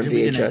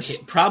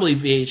VHS. Probably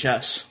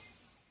VHS.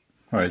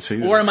 All right,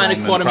 so or I might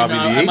have caught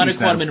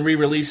them in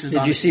re-releases.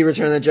 Did you see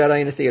Return of the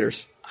Jedi in the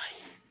theaters?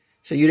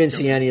 So you didn't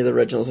see any of the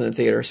originals in the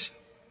theaters.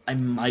 I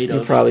might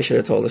have. You probably should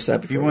have told us that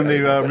before. Even when they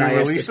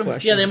re-released them?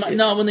 Yeah, they might.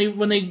 No, when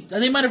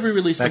they might have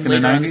re-released them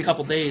later in a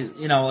couple days.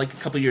 Like a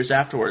couple years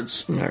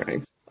afterwards.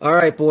 All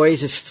right,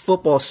 boys. It's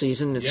football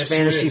season. It's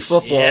fantasy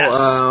football.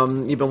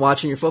 Yes. You've been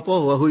watching your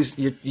football. Well,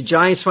 your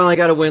Giants finally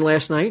got a win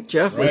last night,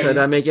 Jeff? Right. Did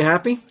that make you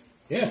happy?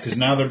 Yeah, because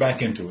now they're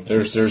back into it.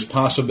 There's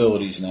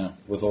possibilities now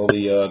with all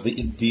the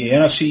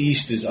NFC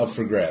East is up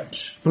for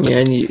grabs. Yeah,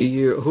 and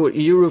you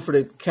root for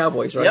the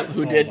Cowboys, right? Yep.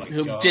 Who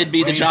did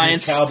beat the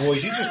Giants?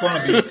 Cowboys. You just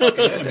want to be the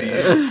fucking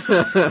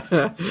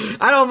enemy.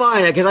 I don't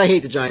mind because I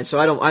hate the Giants, so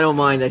I don't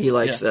mind that he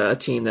likes a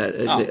team that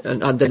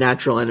the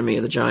natural enemy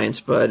of the Giants.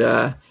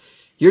 But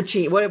your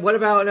team. What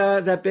about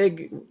that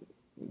big?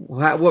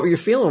 What were you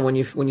feeling when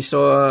you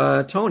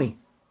saw Tony?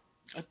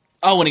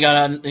 Oh, when he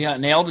got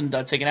nailed and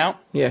taken out?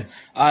 Yeah.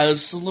 I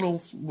was a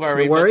little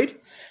worried. You worried?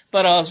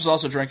 But I was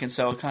also drinking,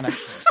 so kind of...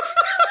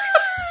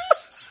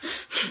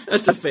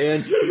 That's a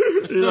fan.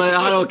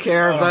 I don't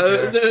care.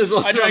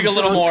 I drank a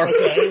little more.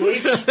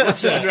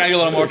 I drank a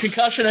little more.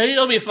 Concussion,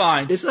 he'll be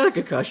fine. It's not a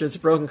concussion. It's a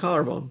broken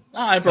collarbone. Oh,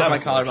 I broke my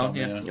collarbone,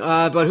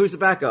 yeah. But who's the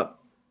backup?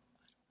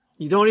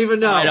 You don't even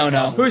know. I don't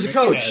know. Who's the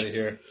coach?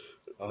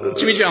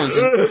 Jimmy Jones.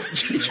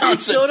 Jimmy Johnson. You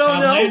still don't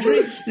know?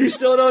 You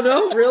still don't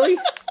know? Really?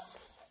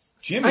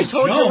 Jimmy Jones. I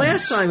told you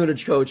last time who the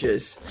coach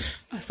is.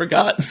 I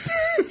forgot.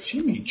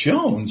 Jimmy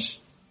Jones.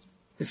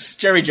 It's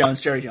Jerry Jones.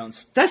 Jerry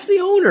Jones. That's the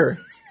owner.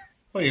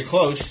 Well, you're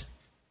close.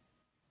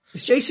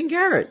 It's Jason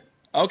Garrett.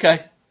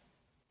 Okay.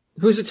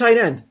 Who's the tight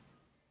end?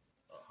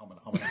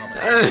 Go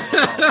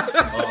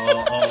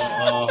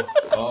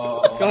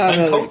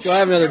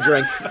have another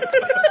drink.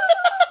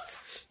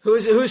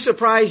 Who's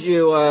surprised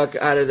you out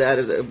of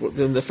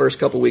the first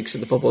couple weeks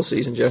of the football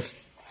season, Jeff?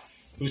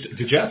 Who's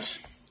the Jets?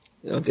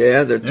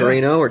 Okay, they're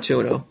 3-0 or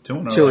 2-0?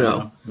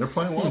 2-0. They're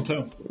playing well,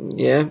 too.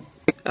 Yeah.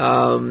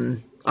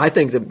 I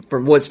think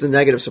from what's the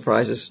negative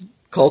surprises?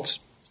 Colts.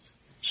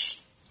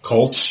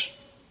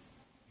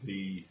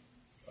 The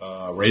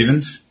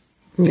Ravens.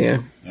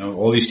 Yeah.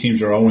 All these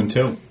teams are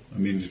 0-2. I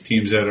mean, the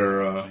teams that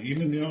are,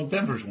 even,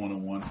 Denver's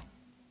 1-1.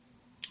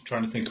 I'm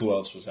trying to think who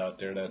else was out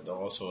there that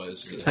also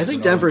has. I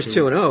think Denver's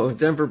 2-0.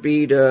 Denver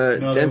beat Baltimore.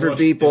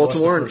 They lost the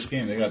first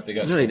game. They got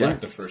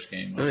the first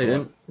game. No, they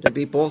didn't. They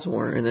beat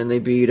Baltimore, and then they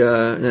beat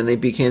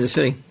Kansas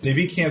City. They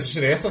beat Kansas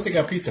City. I thought they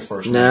got beat the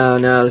first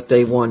game. No,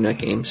 they won that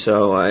game.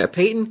 So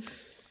Peyton.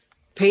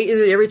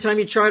 Every time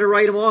you try to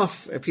write him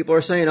off, people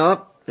are saying,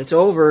 "Oh, it's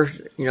over."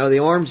 The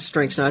arm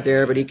strength's not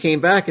there, but he came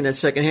back in that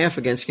second half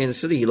against Kansas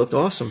City. He looked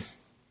awesome.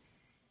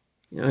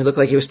 He looked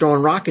like he was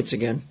throwing rockets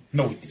again.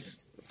 No, he didn't.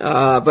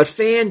 But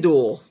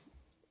FanDuel,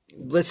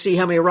 let's see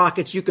how many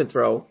rockets you can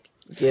throw.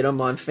 Get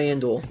them on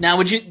FanDuel.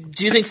 Now, do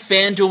you think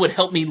FanDuel would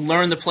help me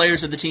learn the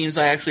players of the teams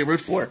I actually root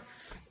for?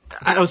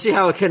 I don't see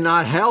how it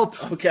cannot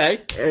help.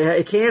 Okay.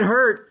 It can't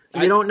hurt.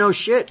 You don't know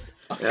shit.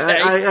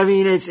 Okay. I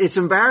mean, it's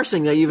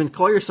embarrassing that you even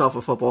call yourself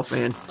a football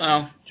fan.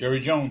 Oh. Jerry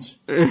Jones.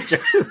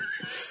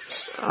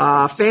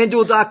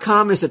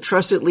 FanDuel.com is the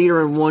trusted leader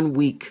in 1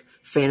 week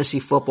fantasy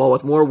football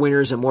with more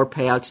winners and more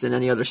payouts than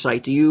any other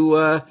site. Do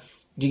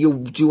you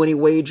do any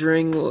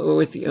wagering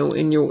with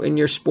in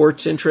your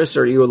sports interest,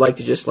 or do you like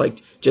to just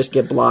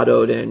get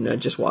blottoed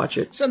and just watch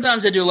it?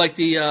 Sometimes I do like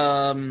the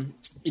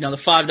the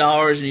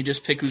 $5 and you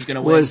just pick who's going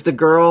to win. Was the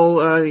girl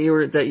that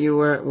you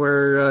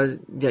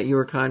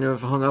were kind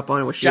of hung up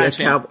on? Was she Giants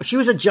fan. She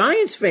was a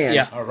Giants fan.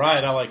 Yeah. All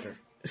right, I like her.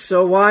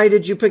 So why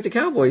did you pick the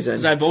Cowboys then?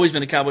 Because I've always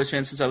been a Cowboys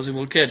fan since I was a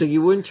little kid. So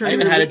you wouldn't turn. I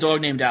even had a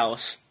dog named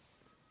Dallas.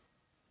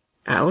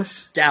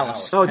 Alice?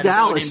 Dallas. Oh,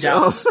 Dallas. Named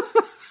Dallas.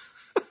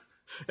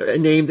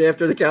 Named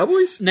after the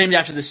Cowboys? Named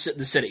after the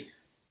city.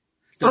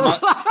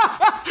 Of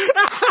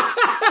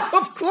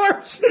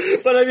course.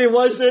 But I mean,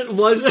 was it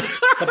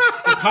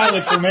the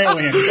pilot from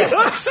Alien?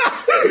 Yes.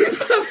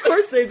 Of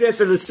course, named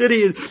after the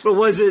city. But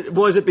was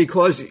it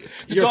because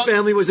your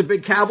family was a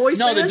big Cowboys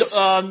fan?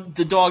 No,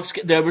 the dogs,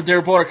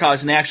 they're border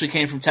collies, and they actually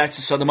came from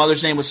Texas. So the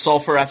mother's name was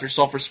Sulphur after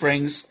Sulphur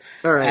Springs.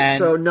 All right,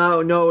 so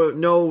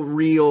no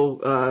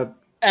real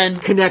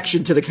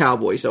connection to the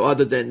Cowboys, so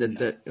other than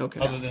okay.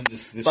 Other than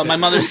this but my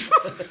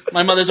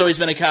mother's always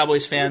been a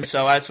Cowboys fan,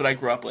 so that's what I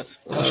grew up with.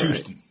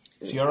 Houston.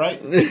 Is he all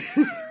right?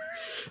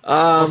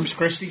 Corpus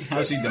Christi,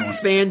 how's he doing?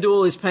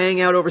 FanDuel is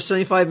paying out over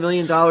 $75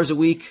 million a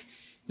week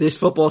this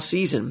football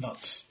season.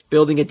 Nuts.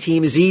 Building a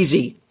team is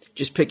easy.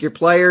 Just pick your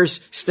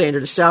players, stay under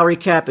the salary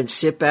cap, and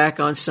sit back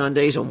on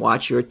Sundays and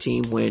watch your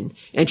team win.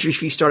 Entry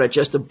fees start at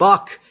just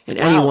 $1, and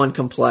anyone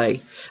can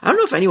play. I don't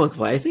know if anyone can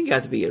play. I think you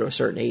have to be at a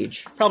certain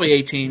age. Probably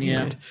 18,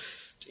 yeah.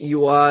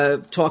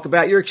 You talk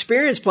about your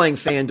experience playing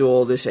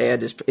FanDuel. This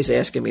ad is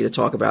asking me to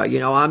talk about.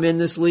 I'm in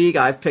this league.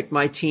 I've picked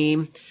my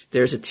team.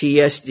 There's a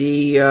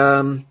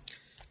TSD.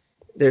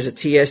 There's a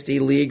TSD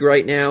league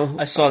right now.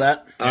 I saw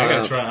that. Yeah, I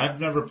gotta try. I've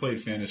never pplayed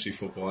fantasy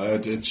football.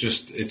 It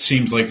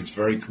seems like it's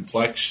very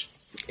complex.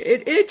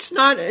 It's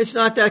not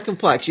that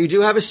complex. You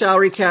do have a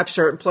salary cap.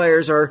 Certain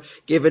players are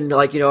given,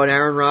 an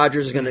Aaron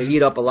Rodgers is going to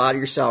eat up a lot of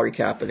your salary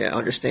cap, and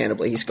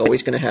understandably, he's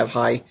always going to have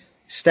high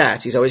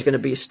stats. He's always going to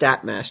be a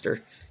stat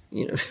master.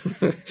 He's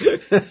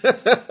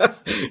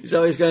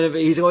always going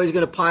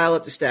to pile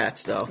up the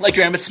stats, though. Like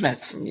your Emmitt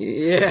Smith.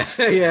 Yeah.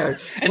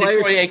 And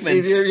Troy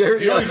Aikman's.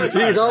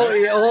 He's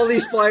all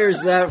these players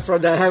that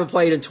haven't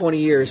played in 20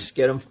 years.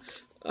 Get them.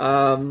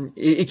 Go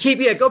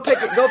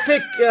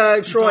pick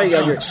Troy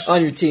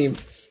on your team.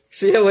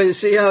 See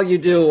how you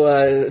do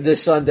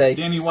this Sunday.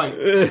 Danny White.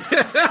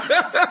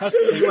 How's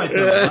Danny White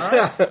doing? All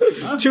right?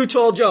 Huh? Too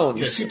Tall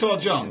Jones. Yeah, Too Tall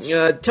Jones.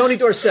 Tony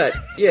Dorsett.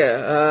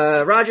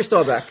 Yeah. Roger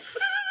Staubach.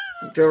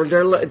 They're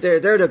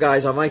the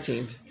guys on my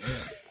team.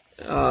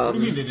 Yeah. What do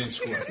you mean they didn't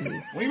score?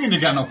 What do you mean they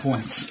got no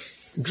points?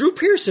 Drew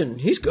Pearson.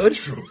 He's good.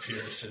 Drew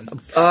Pearson.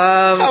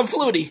 Tom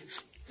Flutie.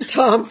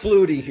 Tom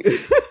Flutie.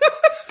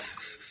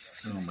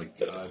 Oh, my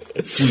God.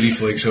 Flutie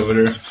Flakes over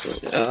there.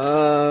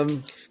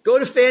 Go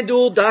to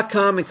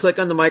FanDuel.com and click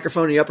on the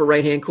microphone in the upper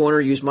right-hand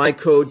corner. Use my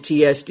code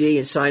TSD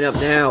and sign up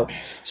now.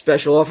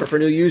 Special offer for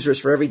new users.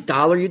 For every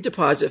 $1 you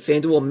deposit,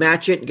 FanDuel will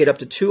match it and get up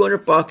to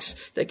 $200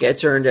 that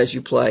gets earned as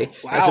you play.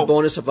 Wow. That's a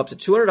bonus of up to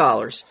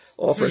 $200.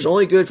 Offer is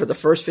only good for the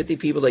first 50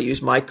 people that use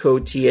my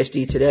code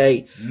TSD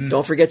today.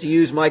 Don't forget to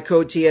use my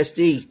code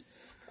TSD.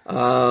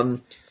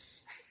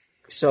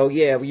 So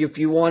yeah, if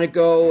you want to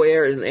go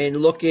and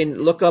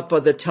look up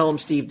the Tell 'em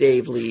Steve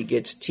Dave League,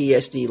 it's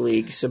TSD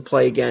League. So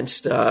play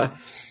against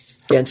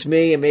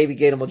me, and maybe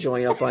Gator will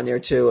join up on there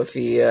too. If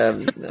he,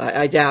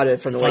 I doubt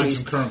it from the way he's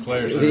some current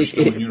players that are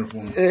still in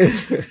uniform.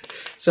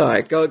 So all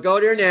right, go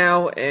there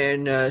now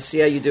and see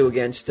how you do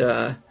against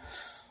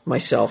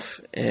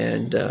myself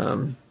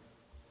and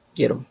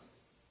get him.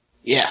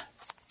 Yeah.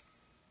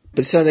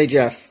 But Sunday,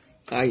 Jeff,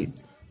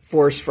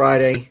 Forest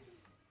Friday.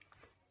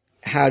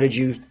 How did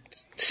you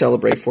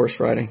celebrate Forest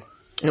Friday?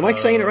 And am I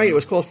saying it right? It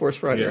was called Forest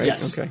Friday, right?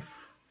 Yes. Okay.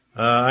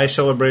 I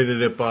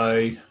celebrated it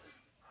by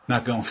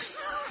not going.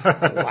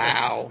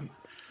 Wow.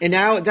 And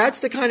now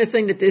that's the kind of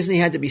thing that Disney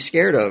had to be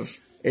scared of,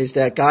 is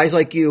that guys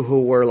like you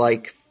who were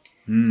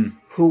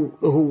who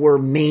were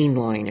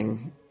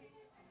mainlining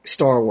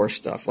Star Wars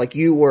stuff. Like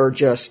you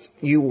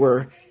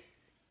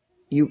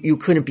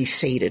couldn't be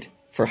sated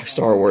for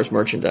Star Wars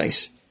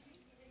merchandise.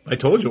 I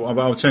told you. I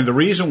was saying the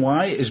reason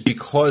why is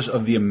because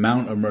of the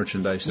amount of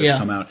merchandise that's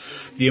come out.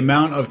 The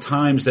amount of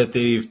times that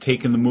they've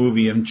taken the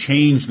movie and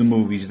changed the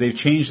movies. They've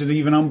changed it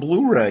even on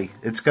Blu-ray.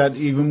 It's got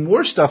even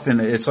more stuff in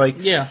it. It's like,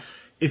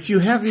 if you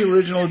have the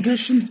original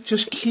edition,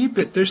 just keep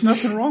it. There's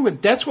nothing wrong with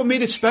it. That's what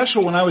made it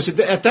special when I was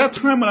at that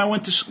time when I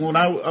went to school. When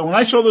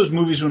I saw those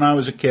movies when I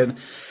was a kid,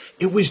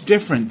 it was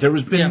different. There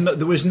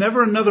was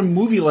never another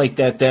movie like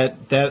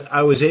that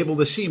I was able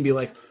to see and be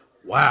like,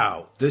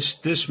 wow,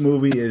 this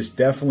movie is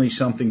definitely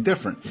something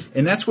different,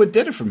 and that's what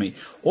did it for me.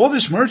 All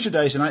this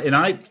merchandise,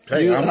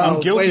 I'm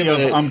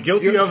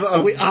guilty of.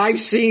 I've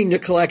seen the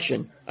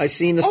collection. I've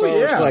seen the Star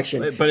Wars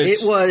collection. But it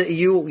was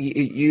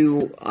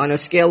you on a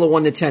scale of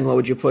 1 to 10. What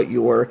would you put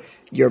your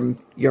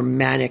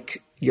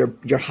manic?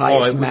 Your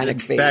highest manic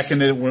phase. Back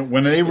in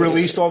when they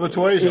released all the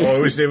toys, it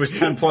was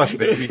 10+,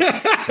 baby.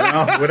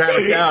 Without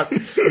a doubt.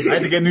 I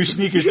had to get new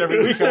sneakers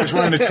every week. I was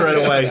running to tread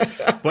away.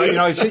 But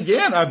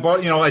I bought.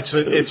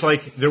 It's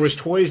like there was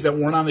toys that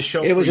weren't on the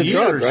shelf. It was for a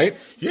years. drug, right?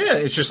 Yeah,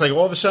 it's just like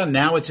all of a sudden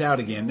now it's out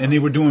again, and they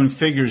were doing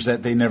figures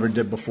that they never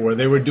did before.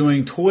 They were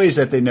doing toys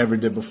that they never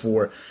did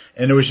before,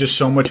 and there was just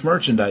so much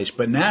merchandise.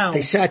 But now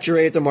they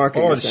saturated the market.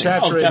 Oh, it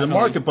saturated the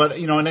market. But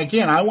and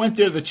again, I went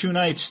there the 2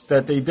 nights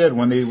that they did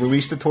when they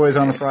released the toys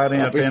on a Friday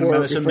and Phantom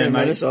Menace at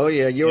midnight. Oh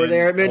yeah, you were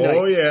there at midnight.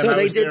 Oh yeah, so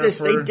they did this.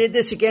 They did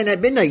this again at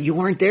midnight. You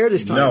weren't there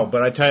this time. No,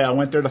 but I tell you, I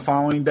went there the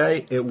following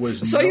day. It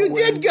was so you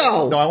did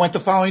go. No, I went the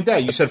following day.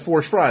 You said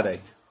Forest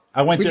Friday.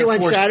 I went there. You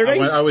went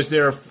Saturday? I was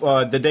there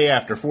the day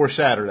after, for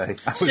Saturday.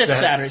 Sith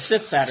Saturday.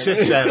 Sith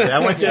Saturday. I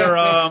went there.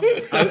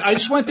 I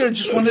just went there,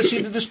 just wanted to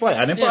see the display.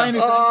 I didn't buy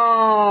anything.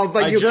 Oh,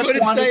 but you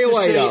couldn't stay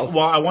away, though.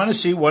 Well, I want to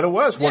see what it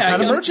was, what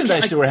kind of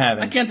merchandise they were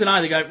having. I can't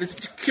deny the guy.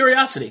 It's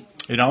curiosity.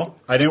 You know,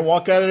 I didn't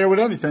walk out of there with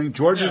anything.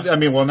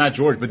 Not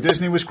George, but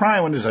Disney was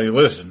crying when they said,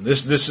 "Listen,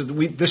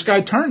 this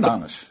guy turned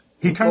on us.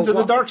 He turned to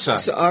the dark side."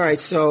 So, all right,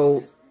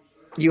 so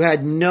you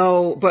had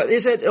no, but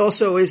is there?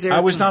 I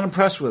was not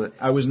impressed with it.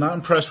 I was not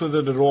impressed with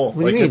it at all.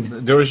 What do you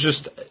mean? There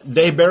was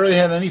they barely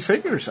had any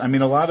figures. I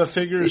mean, a lot of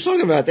figures. What are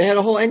you talking about? They had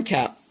a whole end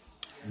cap.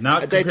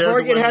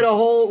 Target had a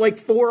whole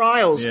 4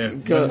 aisles. Yeah.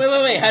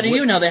 Wait. How do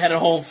you know they had a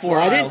whole 4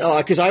 aisles? I didn't,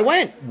 because I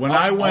went. When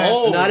I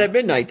went, not at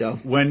midnight though.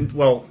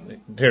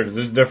 There's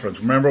a difference.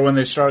 Remember when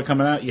they started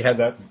coming out? You had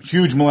that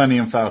huge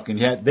Millennium Falcon.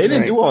 They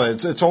didn't do all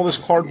that. It's all this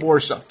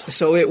cardboard stuff.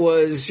 So it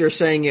was. You're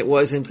saying it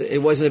wasn't a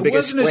big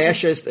a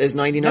splash as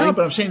 99. No,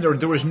 but I'm saying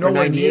there was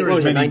nowhere near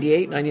as many.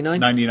 98, 99,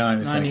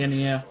 99. 99,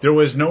 yeah. There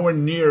was nowhere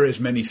near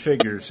as many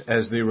figures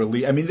as they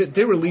released. I mean,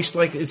 they released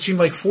it seemed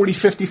like 40,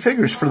 50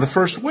 figures for the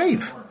first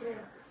wave.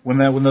 When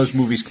those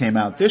movies came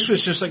out, this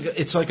was just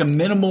it's like a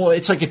minimal.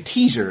 It's like a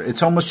teaser.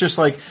 It's almost just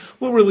like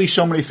we'll release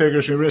so many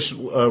figures. We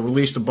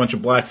released a bunch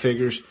of black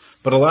figures,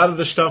 but a lot of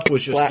the stuff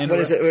was just. What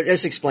is it?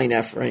 Let's explain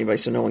that for anybody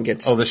so no one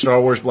gets. Oh, the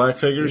Star Wars black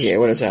figures. Yeah,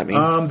 what does that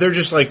mean? They're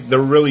just they're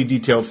really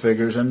detailed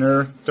figures, and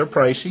they're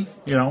pricey.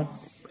 You know.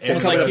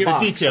 Almost like the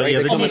detail,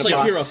 right? Almost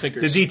like hero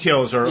figures. The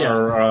details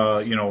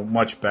are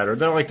much better.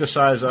 They're like the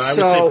size. I would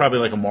say probably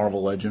like a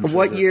Marvel Legend.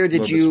 What year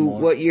did you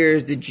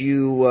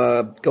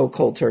go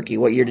cold turkey?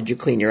 What year did you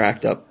clean your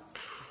act up?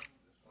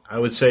 I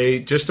would say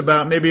just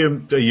about maybe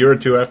a year or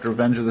two after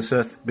Revenge of the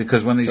Sith,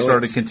 because when they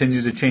started to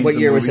continue to change. What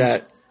the year movies, was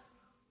that?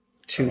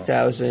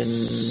 2000.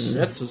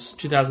 Sith was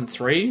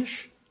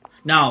 2003-ish.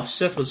 No,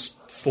 Sith was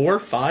 4,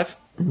 5.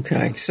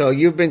 Okay, so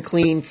you've been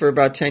clean for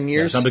about 10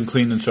 years? Yes, I've been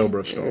clean and sober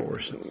of Star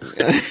Wars.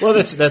 Well,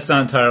 that's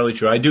not entirely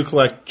true. I do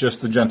collect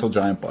just the Gentle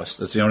Giant bust.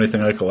 That's the only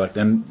thing I collect,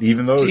 and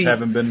even those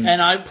haven't been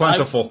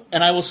plentiful.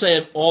 And I will say,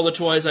 of all the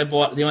toys I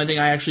bought, the only thing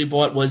I actually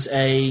bought was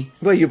a...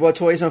 Well, you bought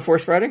toys on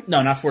Force Friday?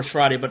 No, not Force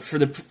Friday, but for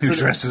the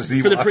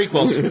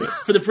prequels.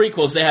 For the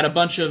prequels, they had a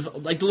bunch of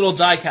the little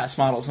die-cast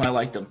models, and I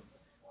liked them.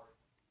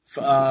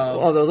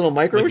 The little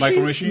micro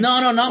machines?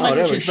 No, not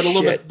micro machines, but a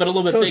little bit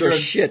Those bigger. Those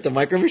are shit. The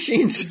micro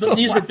machines. But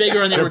these were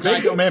bigger and they were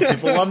big. Oh, man,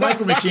 people love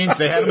micro machines.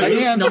 They had them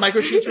again. No,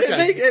 micro machines were good.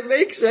 It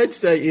makes sense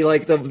that you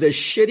like the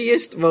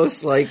shittiest,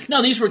 most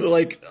No, these were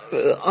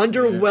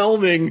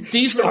underwhelming.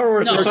 These Star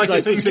Wars. It's like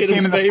the things that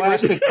came in the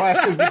plastic.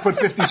 You put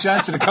 50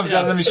 cents and it comes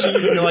out of the machine,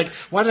 and you're like,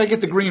 why did I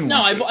get the green one?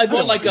 No, I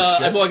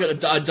bought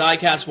a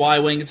die-cast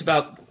Y-wing. It's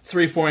about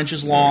 3-4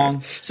 inches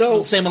long.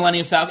 So same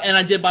Millennium Falcon, and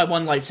I did buy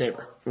one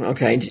lightsaber.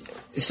 Okay,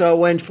 so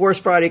when Force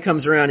Friday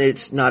comes around,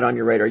 it's not on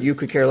your radar. You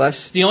could care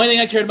less? The only thing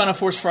I cared about on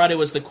Force Friday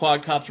was the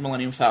quadcopter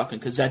Millennium Falcon,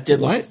 because that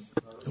did What?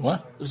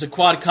 What? It was a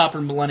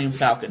quadcopter Millennium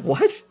Falcon.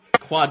 What?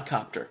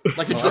 Quadcopter,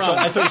 like a drone.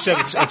 I thought you said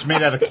it's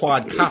made out of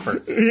quad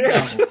copper.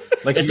 Yeah,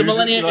 like it's a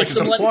Millennium. It's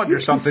a plug or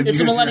something. It's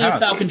a Millennium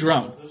Falcon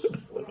drone.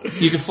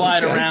 You can fly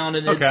it around,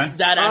 and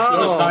that actually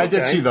was. I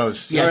did see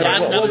those. Yeah,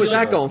 what was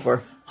that going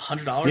for?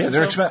 $100. Yeah,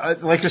 they're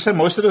expensive. Like I said,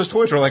 most of those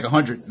toys were like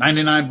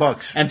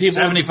 $199, and people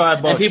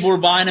 $75, and people were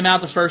buying them out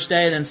the first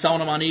day, and then selling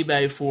them on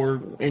eBay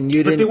for. And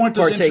you didn't. But they weren't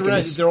partake in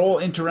this. They're all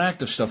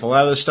interactive stuff. A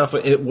lot of the stuff,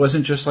 it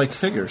wasn't just like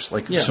figures,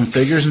 some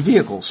figures and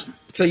vehicles.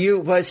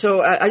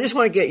 So I just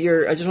want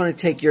to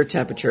take your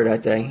temperature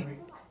that day.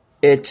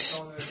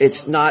 It's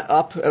not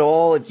up at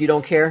all. You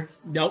don't care.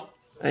 Nope.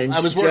 And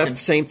I was Jeff, working.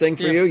 same thing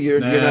for you. You're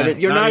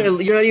not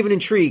even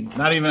intrigued.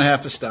 Not even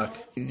half a stock.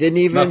 You didn't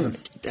even. Nothing.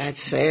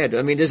 That's sad.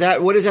 I mean,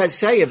 what does that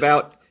say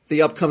about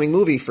the upcoming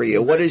movie for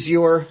you? What is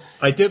your?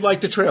 I did like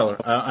the trailer.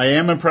 I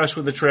am impressed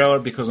with the trailer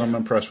because I'm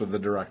impressed with the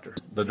director.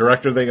 The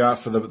director they got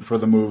for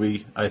the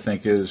movie, I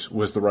think,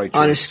 was the right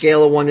choice. On a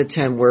scale of 1 to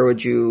 10, where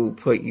would you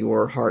put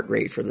your heart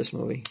rate for this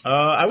movie?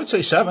 I would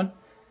say 7.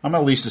 I'm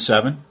at least a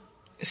 7.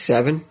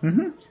 7?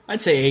 Mm-hmm.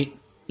 I'd say 8.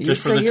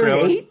 Just for the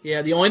trailer? 8?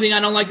 Yeah, the only thing I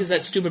don't like is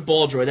that stupid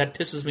ball droid. That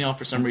pisses me off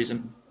for some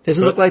reason.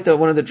 Doesn't it look like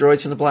one of the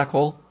droids from the black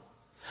hole?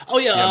 Oh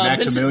yeah,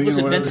 Maximilian. Was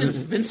it Vincent?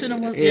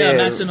 Vincent? Yeah,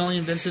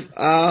 Maximilian Vincent.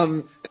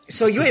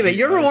 So wait a minute,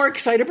 you're more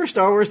excited for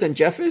Star Wars than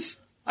Jeff is?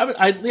 I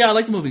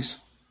like the movies.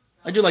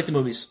 I do like the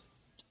movies.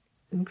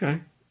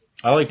 Okay.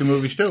 I like the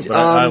movies too, but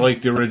I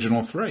like the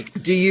original 3.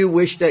 Do you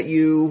wish that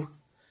you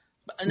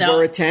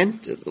were a 10?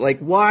 Like,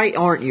 why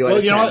aren't you at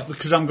a 10? Well, you know what?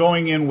 Because I'm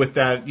going in with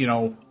that,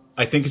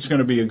 I think it's going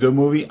to be a good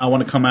movie. I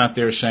want to come out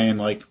there saying,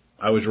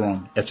 I was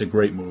wrong. It's a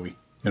great movie.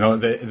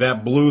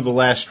 That blew the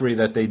last 3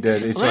 that they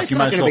did. It's it's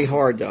not going to be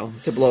hard, though,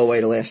 to blow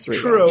away the last 3.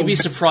 True. You'd be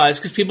surprised,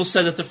 because people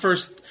said that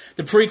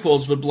the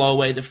prequels would blow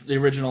away the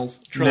original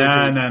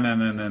trilogy.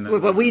 No.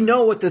 But we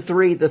know what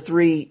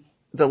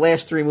the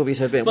last 3 movies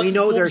have been. We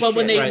know they're shit.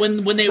 When they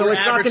so were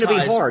it's advertised, not going to be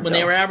hard, when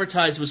they were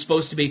advertised, it was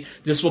supposed to be,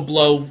 this will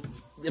blow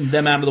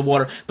them out of the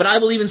water. But I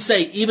will even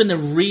say, even the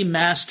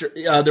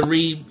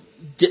redone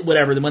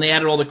whatever. When they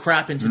added all the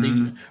crap into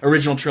the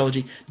original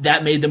trilogy,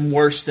 that made them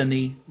worse than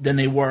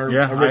they were.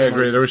 Yeah, originally. I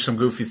agree. There were some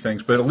goofy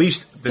things, but at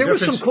least there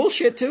was some cool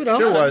shit too. Though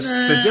there was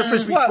the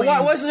difference between.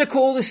 Wasn't it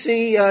cool to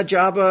see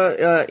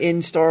Jabba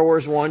in Star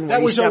Wars 1?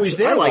 That was always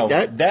there. I like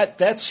that.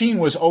 That scene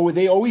was always.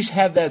 They always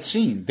had that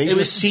scene. They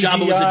just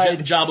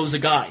CGI'd. Jabba was a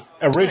guy.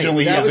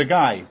 Originally as a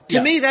guy.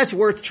 To me, that's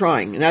worth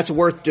trying, and that's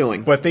worth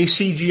doing. But they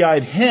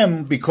CGI'd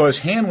him because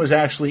Han was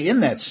actually in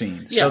that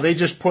scene. Yeah. So they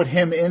just put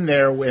him in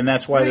there, and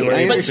that's why they were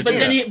able to do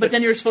that. But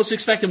then you're supposed to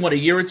expect in, a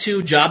year or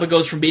two, Jabba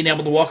goes from being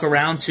able to walk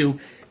around to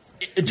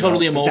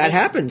totally immobile. That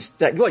happens.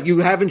 You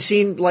haven't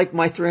seen, like,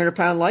 My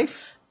 300-Pound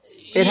Life?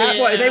 They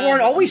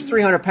weren't always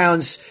 300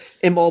 pounds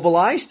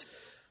immobilized.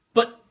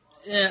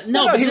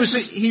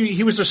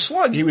 He was a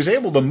slug. He was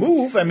able to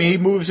move. I mean, he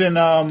moves in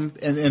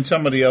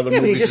some of the other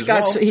movies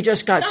he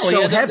just got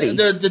heavy.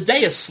 The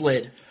dais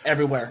slid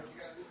everywhere,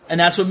 and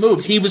that's what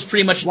moved. He was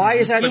pretty much. Why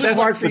is that so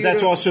hard for you? But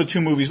that's also 2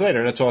 movies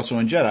later. That's also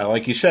in Jedi.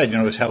 Like you said,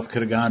 his health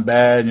could have gone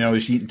bad.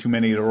 He's eating too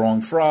many of the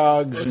wrong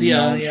frogs and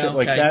shit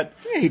like that.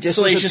 Yeah,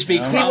 Salacious B.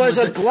 Crumb was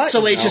a glutton.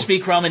 Salacious B.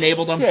 Crumb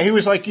enabled him. Yeah, he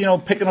was like,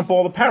 picking up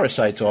all the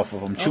parasites off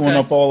of him, chewing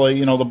up all the,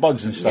 the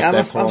bugs and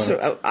stuff.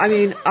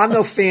 I'm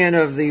no fan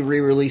of the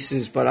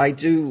re-releases, but I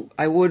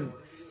would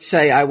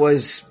say I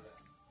was.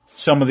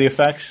 Some of the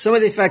effects? Some of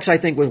the effects I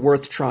think was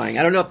worth trying.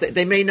 I don't know if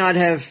they may not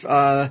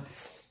have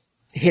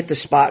hit the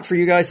spot for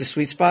you guys, the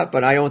sweet spot,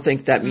 but I don't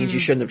think that means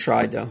you shouldn't have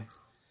tried, though.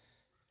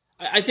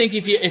 I think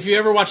if you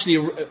ever watch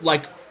the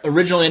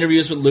original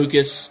interviews with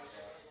Lucas,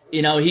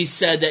 he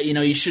said that,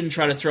 you shouldn't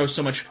try to throw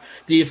so much.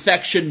 The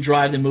effects shouldn't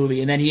drive the movie.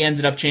 And then he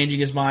ended up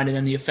changing his mind, and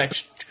then the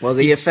effects. Well,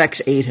 the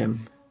effects ate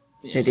him.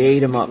 Yeah. They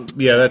ate him up.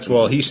 Yeah,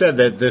 he said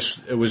that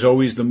it was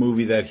always the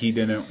movie that he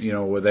didn't,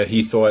 that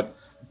he thought,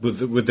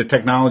 with the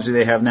technology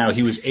they have now,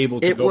 he was able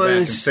to go back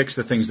and fix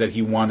the things that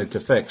he wanted to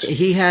fix.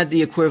 He had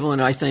the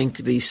equivalent, I think,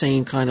 the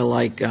same kind of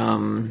like.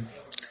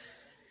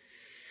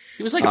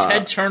 He was like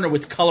Ted Turner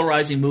with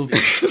colorizing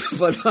movies.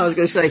 But I was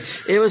going to say,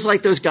 it was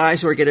like those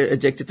guys who are getting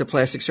addicted to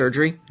plastic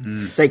surgery.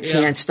 They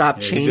can't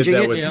stop changing he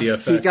did that with the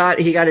effect.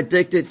 He got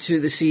addicted to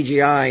the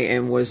CGI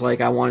and was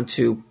like, I wanted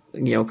to,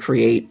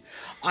 create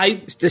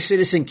the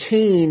Citizen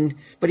Kane,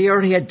 but he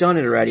already had done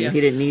it already. And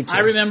he didn't need to. I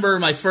remember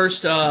my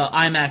first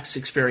IMAX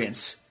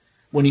experience.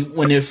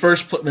 When they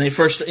first they're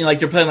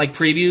playing like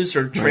previews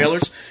or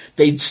trailers,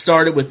 they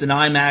started with an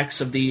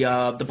IMAX of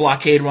the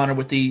blockade runner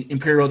with the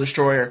Imperial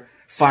destroyer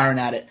firing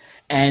at it,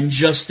 and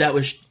that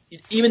was,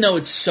 even though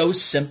it's so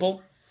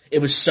simple, it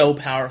was so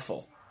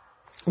powerful.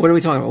 What are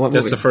we talking about? What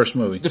movie? That's the first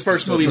movie. The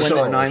first movie went to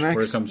IMAX.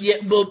 Where it comes. Yeah,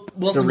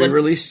 well, the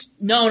re-release.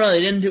 No,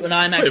 they didn't do an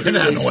IMAX. Wait,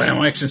 no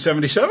IMAX in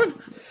 '77.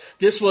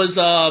 This was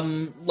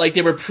like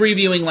they were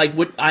previewing like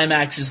what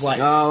IMAX is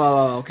like.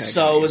 Oh, okay.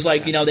 So it was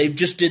like they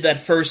just did that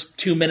first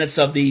 2 minutes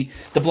of the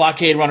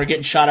blockade runner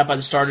getting shot up by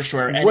the Star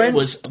Destroyer, and it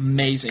was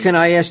amazing. Can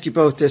I ask you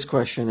both this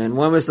question? And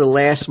when was the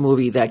last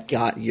movie that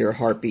got your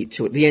heartbeat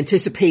to it? The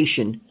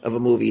anticipation of a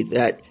movie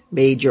that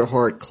made your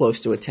heart close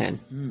to a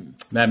 10?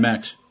 Mad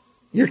Max.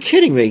 You're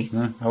kidding me.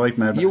 I like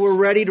Mad Max. You were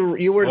ready to.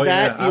 You were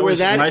that. Yeah. You were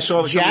that. When I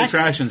saw the jacked?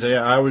 attractions,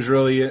 I was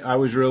really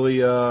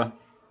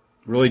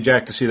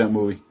jacked to see that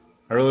movie.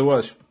 I really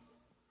was.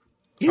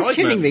 You're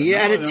kidding me. You're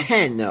at a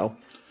 10, though.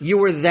 You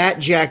were that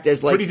jacked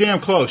as like... Pretty damn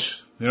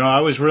close.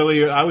 I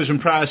was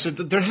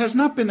impressed. There has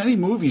not been any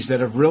movies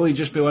that have really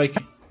just been like...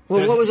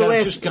 Well, what was the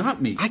last... just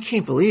got me. I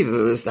can't believe it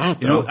was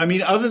that, though.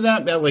 Other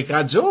than that, like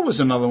Godzilla was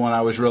another one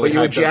I was really... But you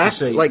were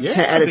jacked? Like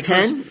at a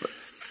 10?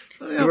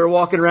 You were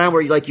walking around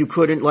where you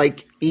couldn't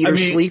eat or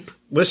sleep?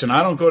 Listen,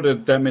 I don't go to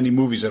that many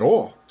movies at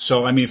all.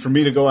 So, for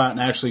me to go out and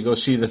actually go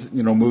see the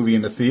movie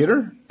in the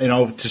theater,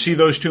 to see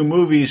those 2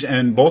 movies,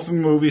 and both of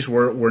the movies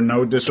were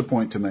no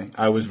disappointment to me.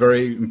 I was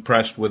very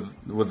impressed with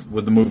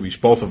the movies,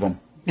 both of them.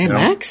 And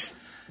Max?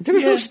 There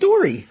was no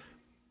story.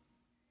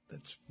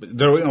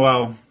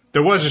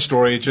 There was a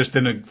story. It just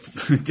didn't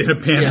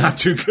pan out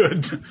too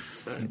good.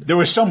 There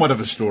was somewhat of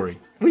a story.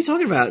 What are you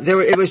talking about?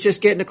 It was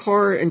just get in a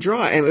car and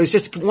drive. And it was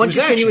just one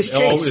continuous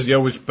chase.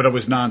 But it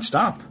was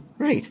nonstop.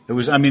 Right. It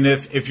was.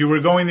 If you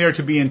were going there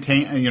to be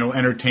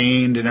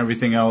entertained and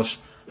everything else,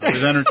 I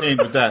was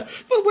entertained with that.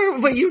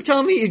 But you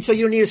tell me, so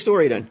you don't need a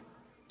story then?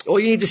 All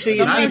you need to see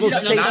is people's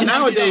chasing.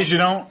 Nowadays, you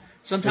don't.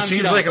 Sometimes it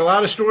seems like a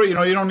lot of story. You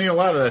don't need a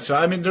lot of that.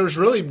 So there's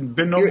really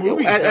been no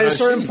movies. At a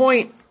certain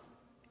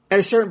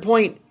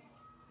point,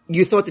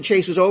 you thought the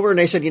chase was over, and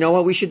they said, "You know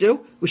what we should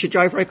do? We should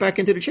drive right back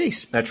into the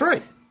chase." That's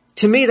right.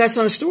 To me, that's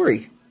not a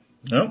story.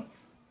 No,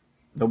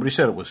 nobody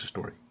said it was a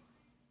story,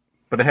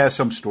 but it has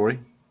some story.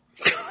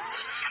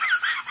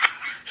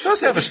 It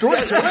does have a story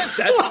to it.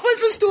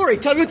 What's the story?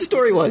 Tell me what the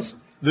story was.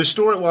 The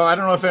story. Well, I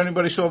don't know if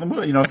anybody saw the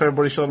movie. If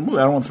everybody saw the movie,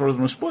 I don't want to throw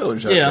no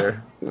spoilers out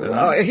there.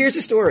 Here's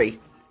the story.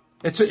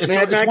 It's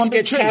Mad Max one big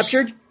gets chase.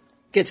 captured,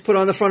 gets put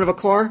on the front of a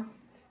car,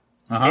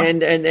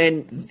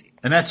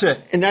 And that's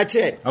it. And that's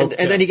it. Okay.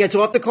 And then he gets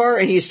off the car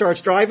and he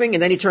starts driving,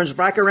 and then he turns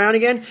back around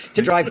again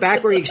to drive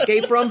back where he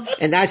escaped from,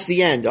 and that's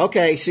the end.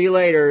 Okay, see you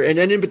later. And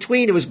then in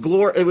between, it was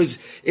glorious,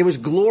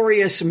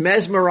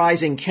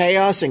 mesmerizing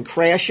chaos and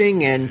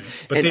crashing and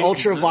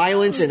ultra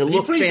violence, and it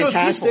looked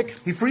fantastic.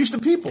 He frees the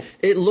people.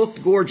 It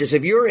looked gorgeous.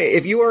 If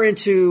you are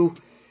into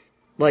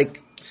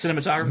like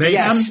cinematography,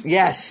 mayhem?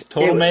 Yes,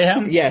 total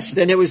mayhem. Yes,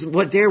 then it was.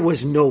 But there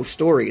was no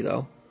story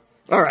though.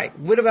 All right.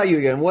 What about you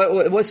again?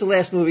 What's the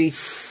last movie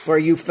where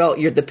you felt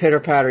the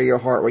pitter patter of your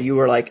heart, where you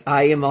were like,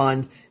 I am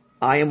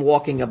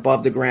walking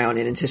above the ground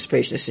in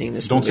anticipation of seeing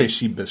this movie? Don't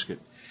say Seabiscuit.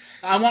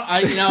 I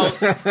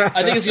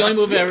think it's the only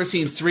movie I've ever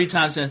seen 3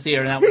 times in a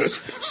theater, and that was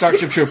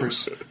Starship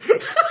Troopers.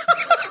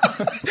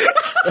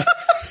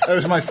 That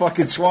was my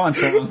fucking swan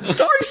song.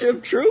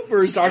 Starship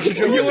Troopers. It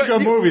was a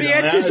good movie. The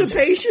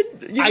anticipation.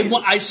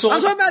 I saw.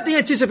 I'm talking about the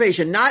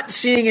anticipation, not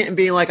seeing it and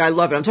being like, I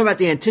love it. I'm talking about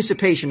the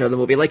anticipation of the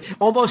movie, like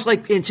almost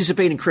like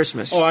anticipating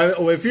Christmas.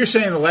 If you're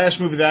saying the last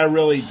movie that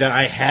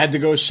I had to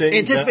go see,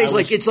 anticipation,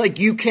 it's like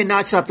you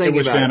cannot stop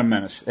thinking about it. It was Phantom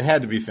Menace. It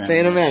had to be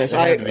Phantom Menace.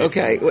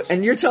 Okay,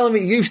 and you're telling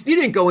me you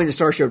didn't go into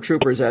Starship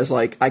Troopers as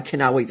like, I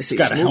cannot wait to see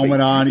this movie. He's got a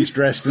helmet on. He's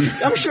dressed in.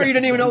 I'm sure you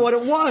didn't even know what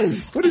it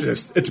was. What is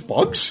this? It's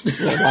bugs.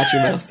 Watch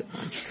your mouth.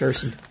 I'm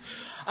cursing.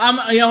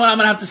 You know what? I'm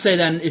gonna have to say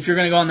then, if you're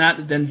gonna go on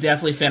that, then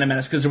definitely Phantom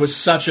Menace, because there was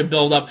such a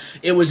build up.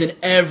 It was in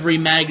every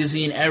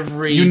magazine,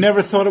 You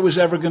never thought it was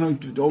ever going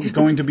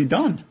to be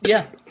done.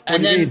 Yeah,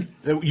 and then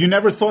you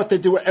never thought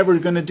that they were ever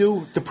going to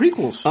do the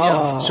prequels.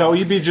 Oh. So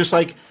you'd be just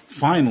like,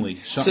 finally,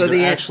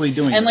 they're actually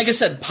doing it. And like I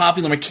said,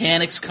 Popular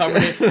Mechanics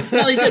covered it.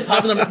 Well, they did.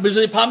 Popular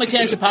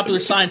Mechanics and Popular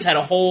Science had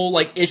a whole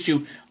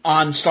issue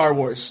on Star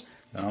Wars.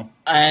 No.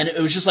 And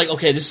it was just like,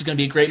 okay, this is going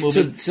to be a great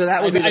movie. So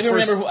that would be I can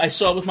remember I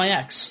saw it with my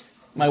ex.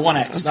 My one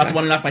ex, not the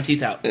one who knocked my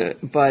teeth out.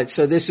 But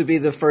so this would be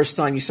the first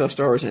time you saw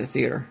Star Wars in a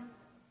theater.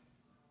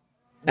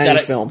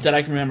 Film that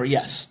I can remember.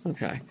 Yes.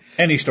 Okay.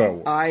 Any Star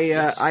Wars.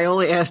 I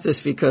only asked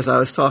this because I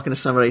was talking to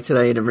somebody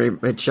today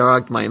and it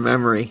jogged my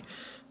memory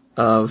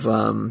of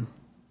a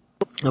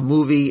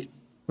movie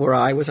where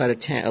I was at a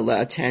 10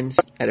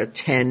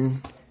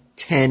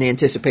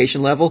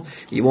 anticipation level.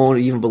 You won't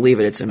even believe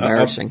it. It's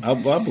embarrassing. I'll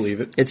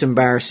believe it. It's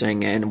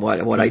embarrassing, and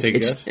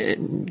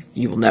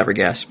you will never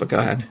guess. But go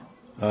ahead.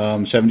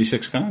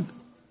 76 Con?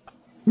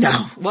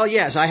 No. Well,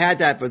 yes, I had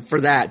that, but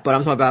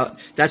I'm talking about,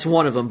 that's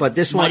one of them. But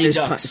this one is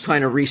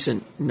kind of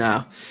recent.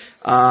 No.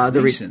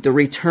 The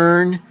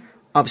Return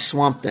of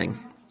Swamp Thing.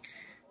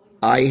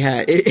 I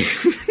had it.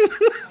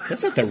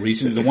 That's not that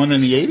recent. The one in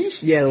the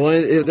 80s? Yeah,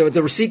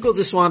 the sequel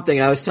to Swamp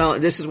Thing. I was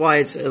telling. This is why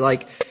it's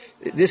like.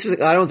 This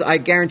is. I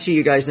guarantee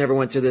you guys never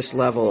went to this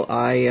level.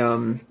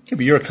 Yeah,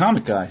 but you're a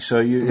comic guy, so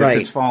you right.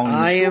 If it's following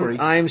the story.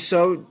 I am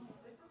so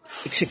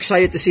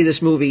excited to see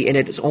this movie, and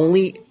it is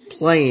only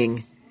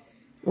playing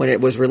when it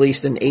was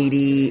released in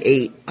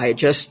 '88. I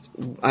just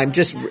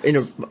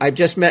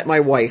met my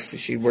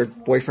wife. We're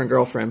boyfriend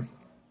girlfriend.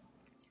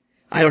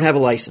 I don't have a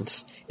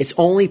license. It's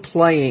only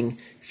playing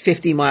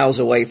 50 miles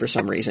away for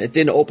some reason. It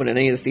didn't open in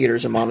any of the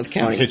theaters in Monmouth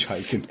County.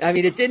 Hitchhiking. I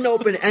mean, it didn't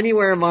open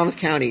anywhere in Monmouth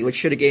County, which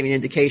should have gave me an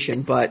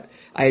indication, but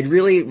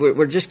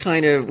we're just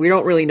kind of, we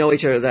don't really know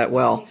each other that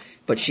well,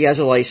 but she has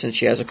a license,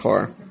 she has a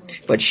car,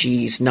 but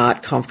she's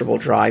not comfortable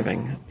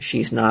driving.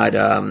 She's not,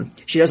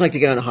 she doesn't like to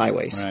get on the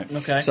highways. Right.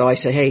 Okay. So I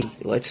say, hey,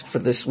 for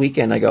this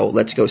weekend,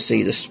 let's go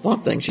see this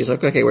Swamp Thing. She's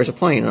like, okay, where's the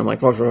plane? And I'm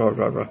like, rah, rah,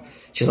 rah, rah.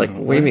 She's like,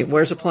 what do you mean,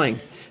 where's the plane?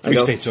 Three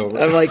states over.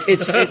 I'm like,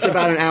 it's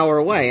about an hour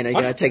away, and I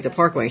gotta take the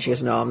Parkway. And she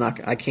goes, no,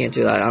 I can't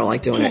do that. I don't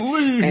like doing it.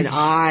 And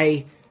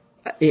I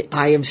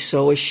am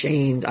so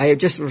ashamed. I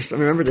just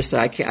remember this.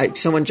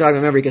 Someone jogged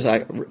my memory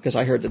because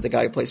I heard that the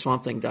guy who played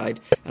Swamp Thing died,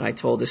 and I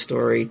told this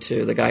story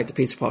to the guy at the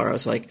pizza parlor. I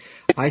was like,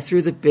 I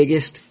threw the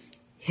biggest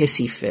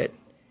hissy fit.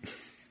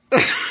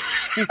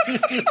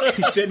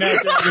 He's sitting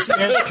out there, this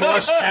man's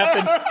cross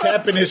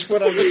tapping his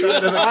foot on the side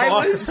of the car.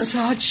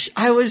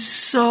 I was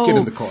so. Get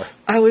in the car.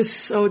 I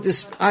was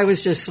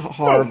just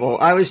horrible.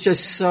 I was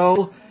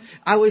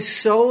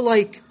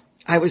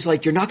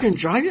like, you're not going to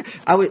drive it?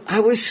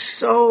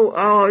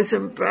 It's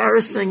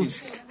embarrassing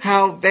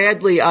how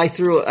badly I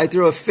threw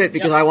a fit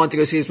because I wanted to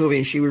go see this movie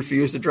and she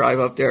refused to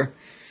drive up there.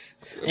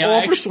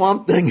 All for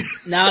Swamp Thing.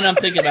 Now that I'm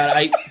thinking about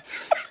it,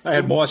 I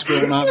had moss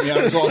growing on me.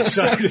 I was all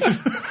excited.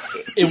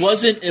 It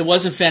wasn't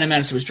Phantom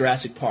Menace. It was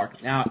Jurassic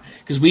Park. Now,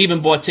 because we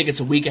even bought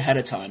tickets a week ahead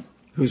of time.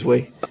 Who's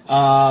we?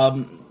 My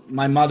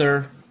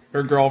mother,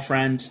 her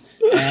girlfriend,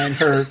 and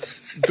her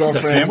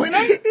girlfriend. Family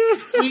night?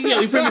 We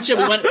pretty much did.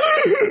 We went.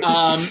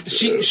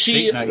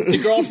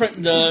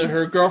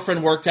 Her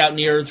girlfriend worked out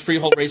near the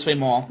Freehold Raceway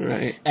Mall,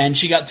 right? And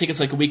she got tickets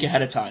like a week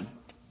ahead of time.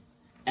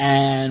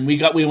 And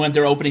we went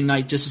there opening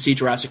night just to see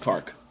Jurassic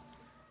Park.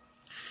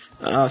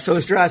 So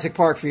it's Jurassic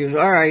Park for you.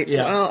 All right.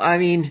 Yeah. Well, I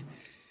mean,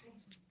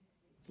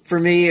 for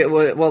me, it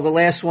was, the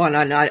last one,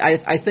 I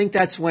think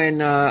that's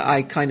when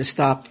I kind of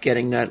stopped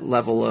getting that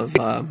level of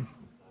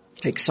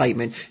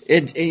excitement.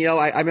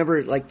 I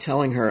remember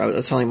telling her, I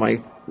was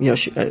telling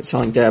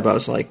telling Deb, I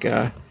was like,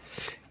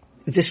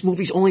 this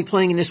movie's only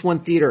playing in this one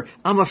theater.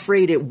 I'm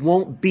afraid it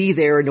won't be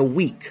there in a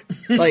week.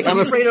 Like, I'm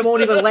afraid it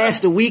won't even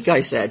last a week,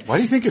 I said. Why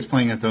do you think it's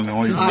playing at the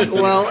only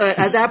well,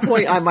 at that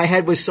point, my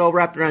head was so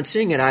wrapped around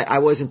seeing it, I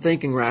wasn't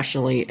thinking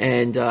rationally.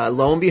 And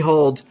lo and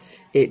behold,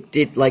 it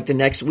did, like, the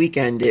next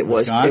weekend, it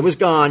was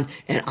gone,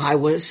 and I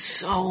was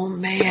so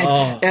mad.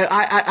 Oh.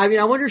 I mean,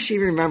 I wonder if she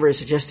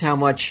remembers just how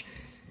much,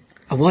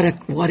 what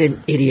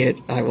an idiot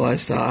I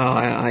was.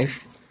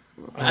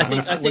 I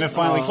think when it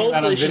finally came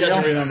out on hopefully she video?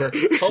 doesn't remember.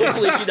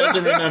 Hopefully she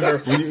doesn't remember.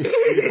 When you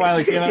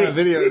finally came out on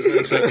video,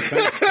 it's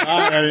like,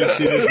 I didn't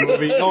see this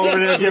movie. Go over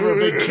there and give her a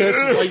big kiss.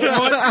 Like, you know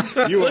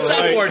what? You were What's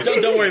right. that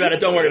for? Don't worry about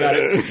it. Don't worry about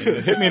it.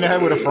 Hit me in the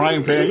head with a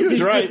frying pan. You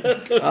was right.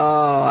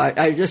 I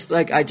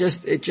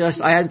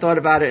hadn't thought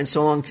about it in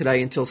so long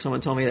today until someone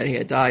told me that he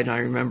had died, and I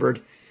remembered.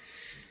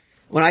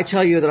 When I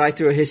tell you that I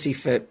threw a hissy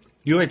fit.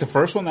 You like the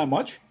first one that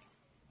much?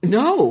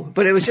 No,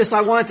 but it was just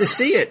I wanted to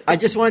see it. I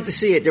just wanted to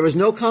see it. There was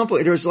no comic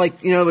book. There was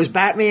it was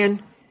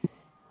Batman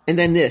and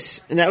then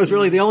this. And that was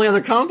really the only other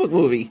comic book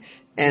movie.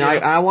 And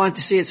I wanted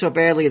to see it so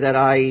badly that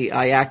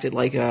I acted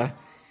like a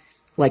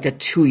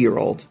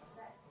 2-year-old.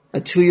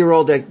 A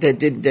 2-year-old that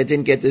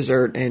didn't get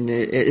dessert, and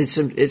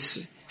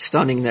it's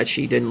stunning that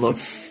she didn't look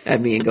at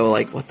me and go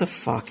like, what the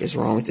fuck is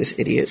wrong with this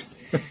idiot?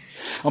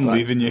 I'm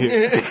leaving you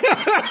here.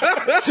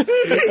 I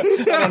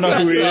don't know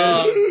who he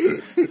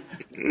is.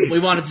 We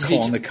wanted to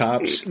Calling see the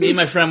cops. Me and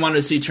my friend wanted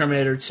to see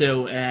Terminator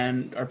 2,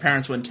 and our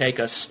parents wouldn't take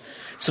us.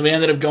 So we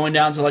ended up going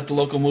down to like the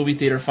local movie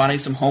theater, finding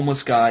some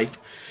homeless guy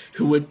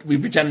we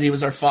pretended he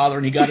was our father,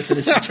 and he got us in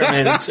to see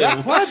Terminator 2.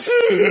 What?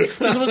 It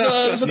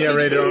was a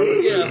rated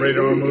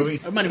R movie.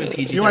 It might have been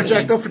PG. You weren't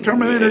jacked up for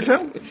Terminator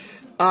 2?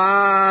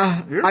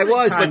 I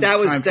was, but that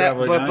was that.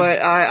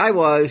 But I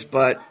was,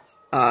 but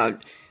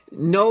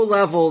no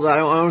level that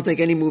I don't think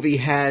any movie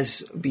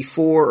has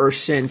before or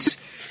since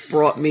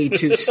brought me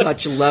to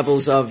such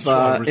levels of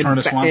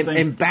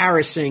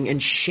embarrassing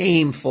and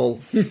shameful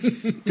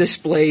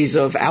displays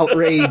of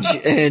outrage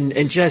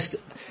and just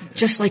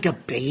like a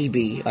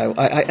baby.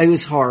 It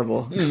was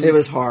horrible. It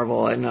was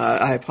horrible, and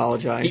I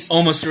apologize. He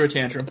almost threw a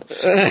tantrum.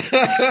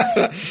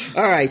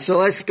 All right, so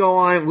let's go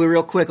on. We're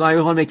real quick. I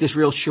want to make this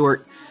real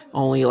short,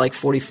 only like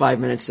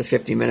 45 minutes to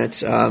 50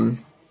 minutes.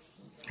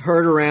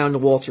 Heard around the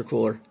water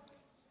cooler.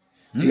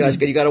 You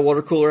got a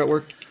water cooler at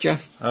work,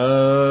 Jeff?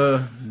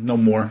 No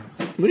more.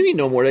 What do you mean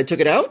no more? They took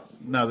it out?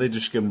 No, they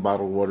just give them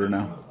bottled water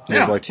now.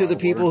 To the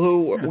people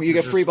who you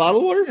get free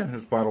bottled water? Yeah,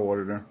 there's bottled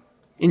water there.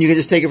 And you can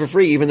just take it for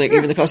free, even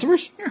the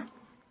customers? Yeah.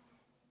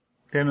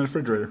 They're in the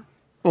refrigerator.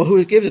 Well,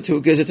 who gives it to?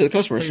 Who gives it to the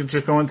customers? You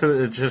just go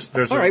into it.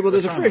 There's all right. Well,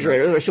 there's a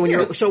refrigerator.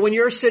 So when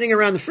you're sitting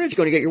around the fridge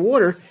going to get your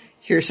water,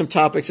 here's some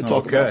topics to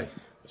talk about. Okay.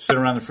 Sit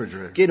around the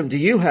refrigerator. Get them. Do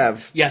you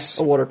have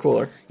a water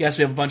cooler? Yes,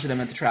 we have a bunch of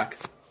them at the track.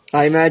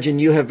 I imagine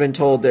you have been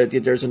told that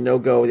there's a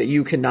no-go, that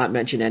you cannot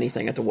mention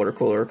anything at the water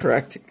cooler,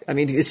 correct? I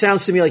mean, it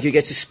sounds to me like you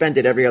get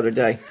suspended every other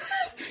day.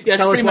 Yeah,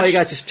 tell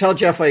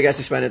Jeff why you got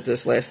suspended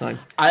this last time.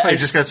 I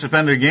just got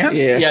suspended again?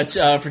 Yeah, it's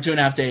for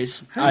 2.5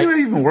 days. How do I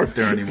even work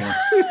there anymore?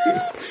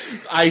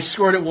 I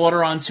squirted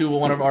water onto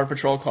one of our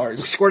patrol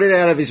cars. Squirted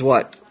out of his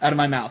what? Out of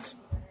my mouth.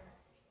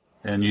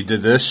 And you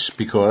did this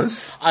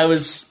because? I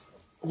was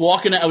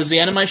walking. I was the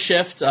end of my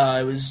shift.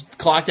 I was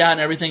clocked out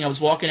and everything. I was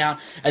walking out,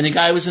 and the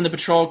guy was in the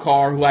patrol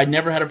car who I'd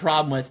never had a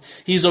problem with.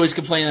 He's always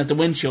complaining that the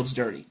windshield's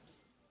dirty.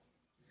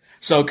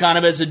 So, kind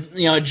of as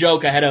a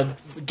joke, I had a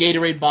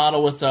Gatorade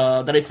bottle with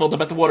that I filled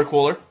up at the water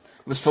cooler.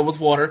 It was filled with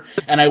water,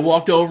 and I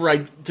walked over. I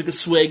took a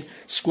swig,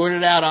 squirted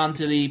it out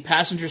onto the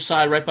passenger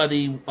side, right by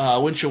the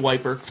windshield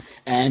wiper,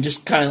 and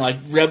just kind of like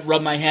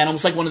rubbed my hand,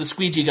 almost like one of the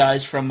squeegee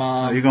guys from.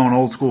 You're going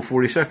old school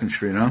 42nd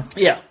Street, huh?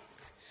 Yeah,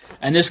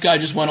 and this guy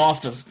just went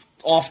off.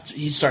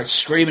 He started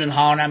screaming and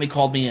hollering at me,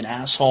 called me an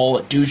asshole,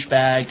 a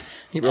douchebag.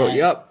 He wrote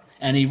you up,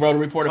 and he wrote a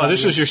report about. Oh,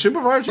 this is your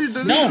supervisor?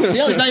 No,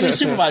 he's not even a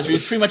supervisor.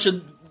 He's pretty much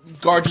a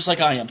guard, just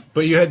like I am.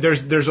 But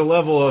there's a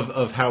level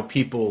of how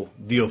people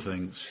deal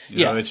things.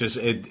 You know, it's just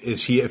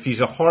if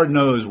he's a hard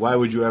nose, why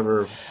would you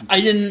ever?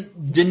 I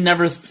didn't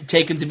ever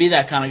take him to be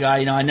that kind of guy.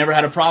 I never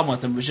had a problem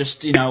with him. It was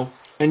just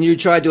And you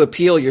tried to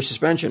appeal your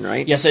suspension,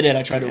 right? Yes, I did.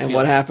 I tried to appeal. And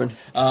what happened?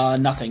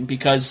 Nothing,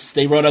 because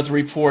they wrote out the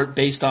report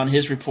based on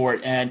his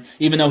report, and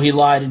even though he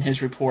lied in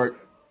his report.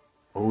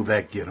 Oh,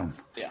 get him.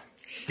 Yeah.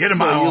 Get him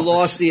so out. You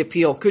lost the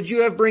appeal. Could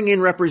you have bring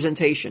in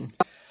representation?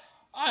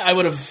 I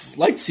would have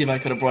liked to see if I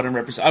could have brought in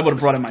I would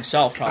have brought in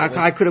myself, probably.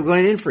 I could have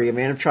gone in for you,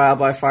 man, of trial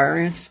by fire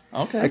ants.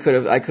 Okay. I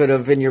could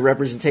have in your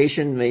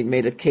representation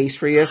made a case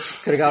for you.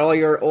 Could have got all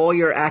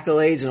your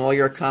accolades and all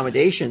your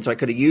accommodations. I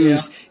could have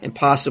used and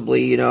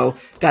possibly, got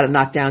it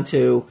knocked down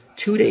to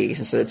 2 days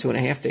instead of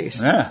 2.5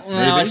 days. Yeah.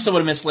 No, I still would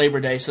have missed Labor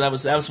Day, so that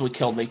was what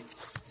killed me.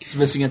 Just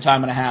missing a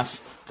time and a half.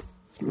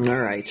 All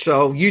right.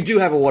 So you do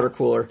have a water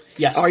cooler.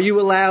 Yes. Are you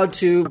allowed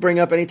to bring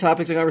up any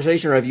topics of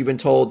conversation, or have you been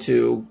told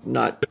to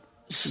not?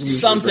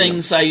 Some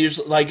things I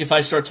usually, like if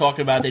I start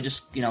talking about it, they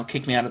just,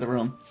 kick me out of the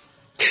room.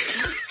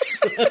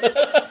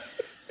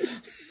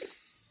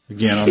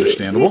 Again,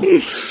 understandable.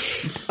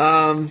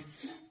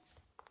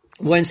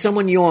 When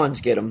someone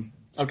yawns, get them.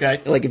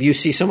 Okay. Like if you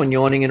see someone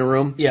yawning in a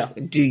room,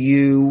 do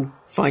you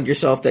find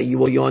yourself that you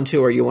will yawn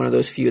too, or are you one of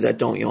those few that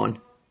don't yawn?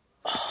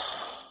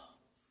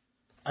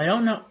 I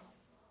don't know.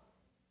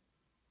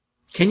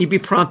 Can you be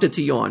prompted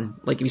to yawn?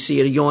 Like if you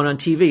see a yawn on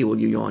TV, will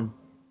you yawn?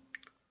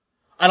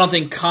 I don't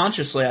think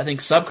consciously. I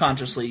think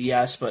subconsciously,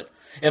 yes. But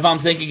if I'm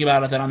thinking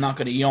about it, then I'm not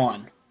going to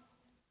yawn.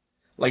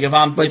 Like if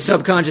I'm, but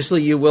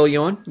subconsciously you will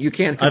yawn. You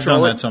can't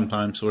control it. I've done that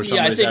sometimes. Or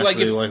somebody's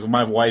actually like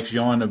my wife's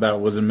yawn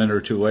about within a minute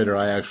or two later,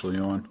 I actually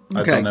yawn.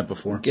 I've done that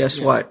before. Guess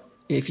what?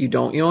 If you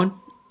don't yawn,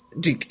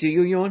 do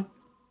you yawn?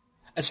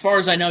 As far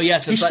as I know,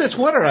 yes. He spits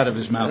water out of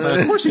his mouth.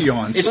 Of course he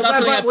yawns. It's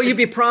not will you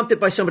be prompted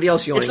by somebody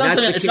else yawning?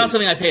 It's not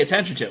something I pay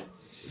attention to.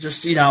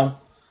 Just,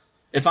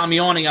 if I'm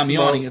yawning, I'm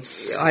yawning.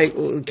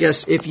 I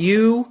guess if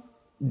you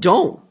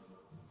don't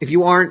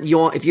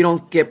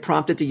get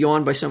prompted to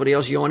yawn by somebody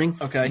else yawning,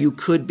 you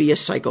could be a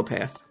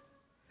psychopath.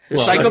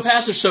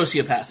 Psychopath or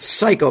sociopath?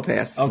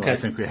 Psychopath. Okay. Well, I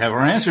think we have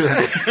our answer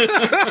there.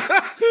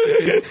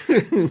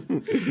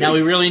 Now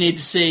we really need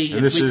to see.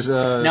 News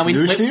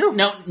to you?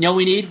 No,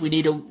 we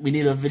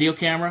need a video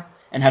camera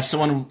and have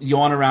someone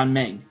yawn around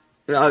Ming.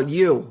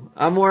 You.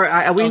 I'm more.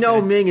 We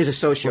know Ming is a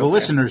sociopath. Well, the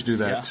listeners do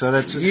that, so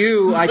that's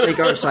you. I think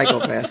are a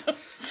psychopath.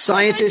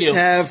 Scientists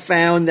have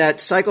found that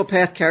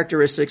psychopath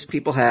characteristics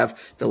people have,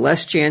 the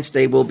less chance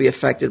they will be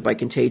affected by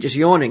contagious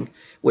yawning,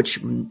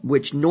 which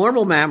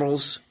normal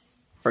mammals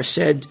are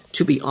said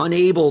to be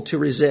unable to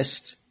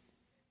resist.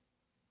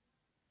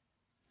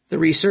 The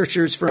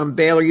researchers from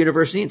Baylor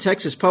University in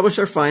Texas published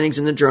their findings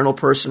in the journal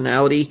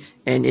Personality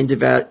and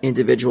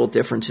Individual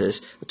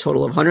Differences. A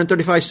total of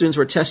 135 students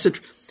were tested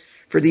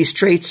for these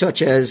traits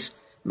such as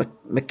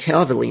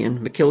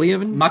Machiavellian.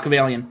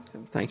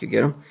 Thank you,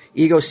 Gideon.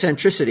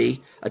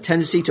 Egocentricity, a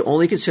tendency to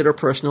only consider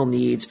personal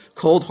needs,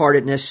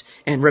 cold-heartedness,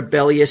 and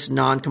rebellious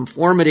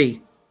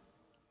nonconformity.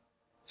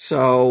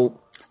 So,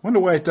 I wonder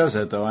why it does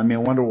that, though. I mean,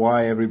 I wonder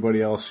why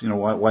everybody else,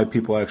 why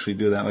people actually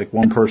do that. Like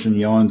one person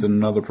yawns and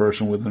another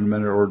person within a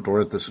minute or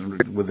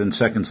within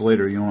seconds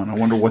later yawn. I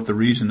wonder what the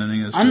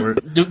reasoning is for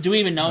it. Do we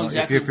even know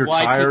exactly if you're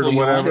why tired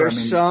people or whatever?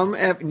 There's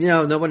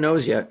no one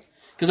knows yet.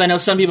 Because I know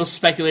some people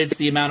speculate it's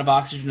the amount of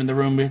oxygen in the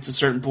room hits a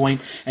certain point,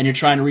 and you're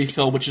trying to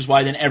refill, which is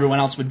why then everyone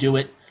else would do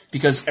it,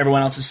 because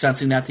everyone else is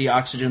sensing that the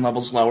oxygen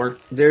level's lower.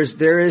 There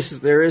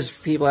is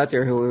people out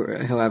there who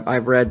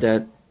I've read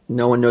that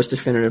no one knows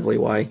definitively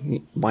why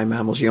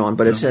mammals yawn,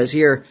 but it says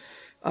here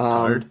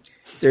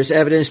there's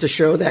evidence to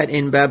show that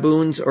in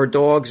baboons or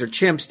dogs or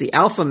chimps, the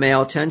alpha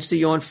male tends to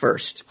yawn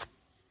first.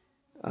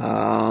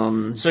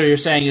 So you're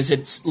saying is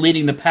it's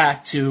leading the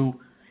pack to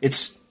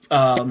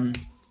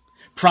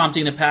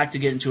prompting the pack to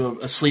get into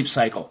a sleep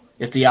cycle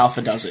if the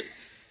alpha does it.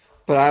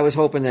 But I was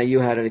hoping that you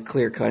had a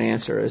clear-cut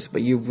answer.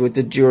 But you, with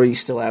the jury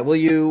still out, will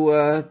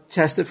you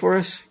test it for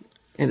us,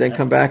 and then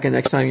come back and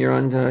next time you're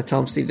on,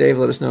 tell them Steve Dave,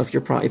 let us know if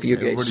you're So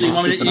you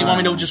want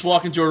me to just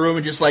walk into a room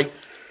and just like?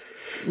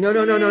 No.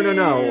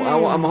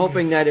 I'm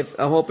hoping that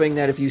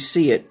if you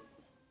see it,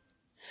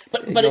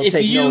 but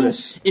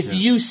if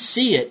you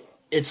see it,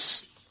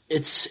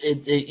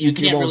 you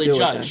can't really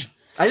judge.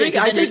 I think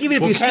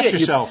even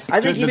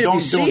if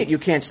you see it, you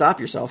can't stop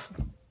yourself.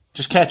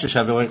 Just catch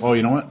yourself. You're like, oh,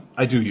 you know what?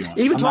 I do yawn.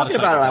 Even talking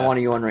about it, I want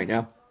to yawn right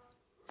now.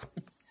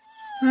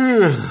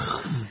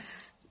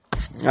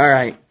 All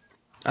right.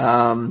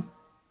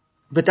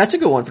 But that's a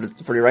good one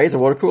for you, right? It's a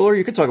water cooler.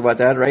 You could talk about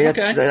that, right?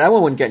 Okay. That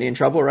one wouldn't get you in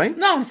trouble, right?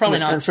 No, probably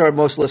not. I'm sure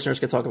most listeners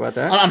could talk about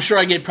that. I'm sure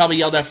I get probably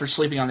yelled at for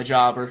sleeping on the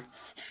job or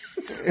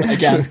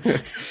again.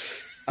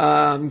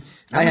 I don't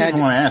even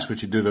want to ask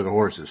what you do to the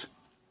horses.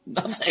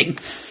 Nothing.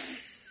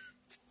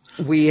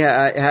 We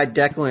had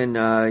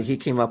Declan. He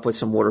came up with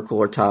some water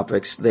cooler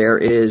topics. There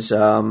is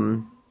a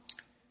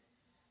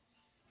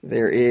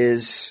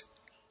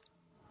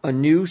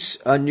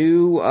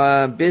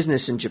new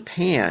business in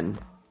Japan.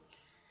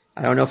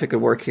 I don't know if it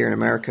could work here in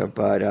America,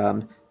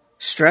 but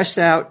stressed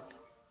out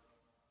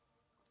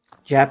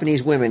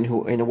Japanese women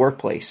who in the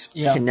workplace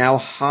can now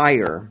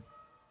hire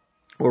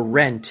or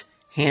rent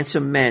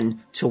handsome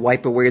men to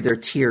wipe away their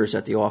tears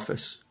at the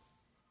office.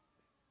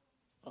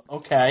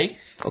 Okay.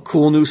 A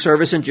cool new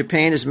service in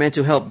Japan is meant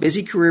to help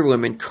busy career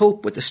women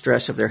cope with the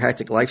stress of their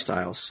hectic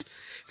lifestyles.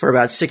 For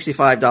about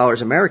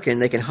 $65 American,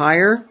 they can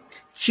hire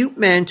cute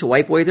men to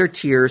wipe away their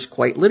tears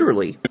quite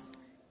literally.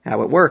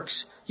 How it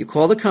works. You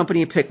call the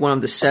company and pick one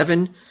of the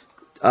 7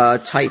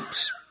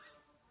 types.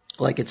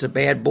 Like it's a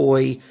bad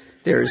boy,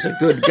 there's a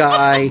good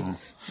guy,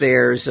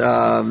 there's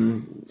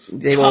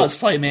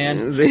cosplay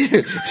man.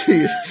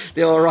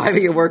 They'll arrive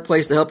at your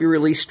workplace to help you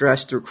release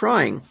stress through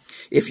crying.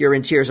 If you're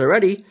in tears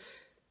already,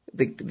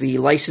 the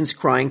licensed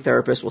crying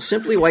therapist will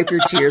simply wipe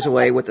your tears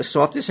away with the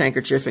softest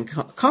handkerchief and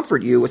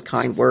comfort you with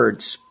kind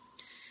words.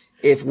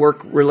 If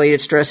work-related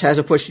stress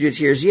hasn't pushed you to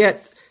tears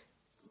yet,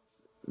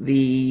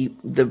 the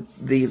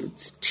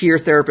tear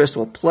therapist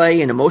will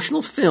play an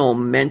emotional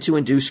film meant to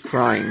induce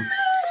crying.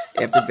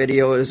 After the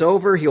video is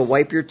over, he'll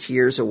wipe your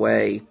tears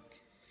away.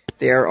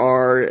 There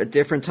are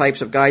different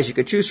types of guys you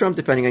could choose from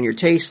depending on your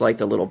taste, like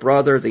the little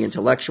brother, the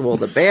intellectual,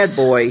 the bad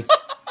boy,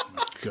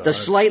 the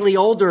slightly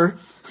older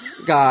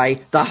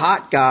guy, the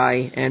hot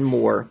guy, and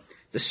more.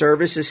 The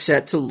service is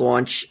set to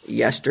launch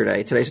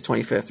yesterday. Today's the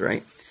 25th,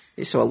 right?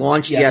 So it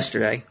launched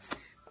yesterday.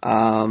 They're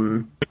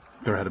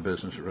out of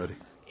business already.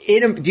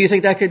 Do you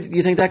think that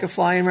could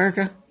fly in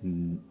America?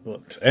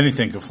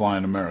 Anything could fly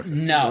in America.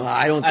 No,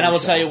 I don't. And I will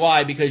so. tell you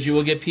why. Because you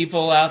will get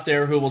people out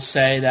there who will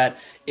say that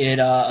it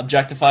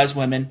objectifies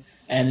women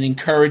and it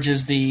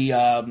encourages the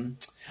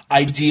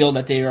ideal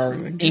that they are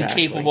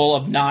incapable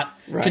of not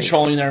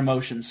controlling their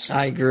emotions.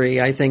 I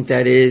agree. I think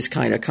that is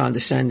kind of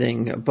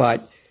condescending,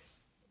 but.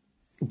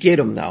 Get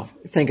them, though.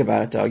 Think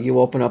about it, though. You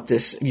open up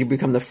this, you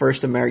become the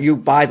first American, you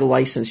buy the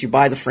license, you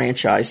buy the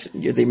franchise.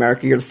 You're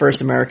the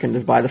first American to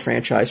buy the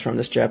franchise from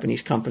this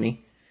Japanese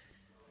company.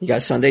 You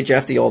got Sunday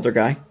Jeff, the older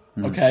guy.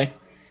 Okay.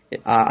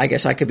 I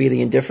guess I could be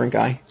the indifferent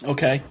guy.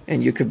 Okay.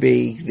 And you could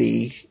be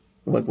the,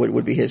 what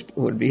would be his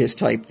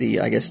type, the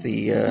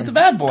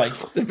bad boy.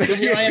 Because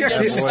here I am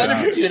getting suspended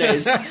for 2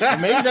 days. Well,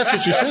 maybe that's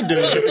what you should do,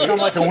 is you become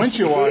like a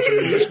windshield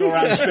washer. You just go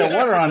around and spill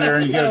water on there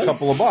and you get a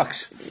couple of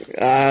bucks.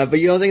 But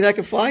you don't think that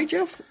could fly,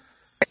 Jeff?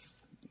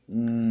 I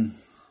mean,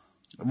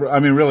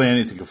 really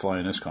anything could fly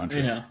in this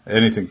country. Yeah.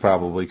 Anything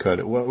probably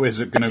could. Well,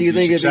 is it going to Do you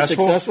think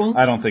successful? it'd be successful?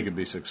 I don't think it'd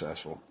be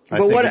successful.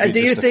 But what do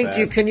you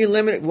think? Can you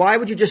limit it? Why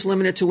would you just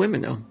limit it to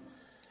women, though?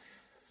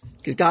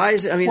 Because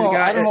guys, I mean,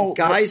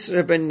 guys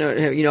have been,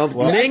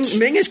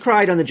 Ming has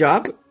cried on the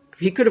job.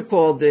 He could have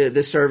called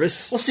the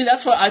service. Well, see,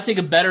 that's what I think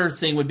a better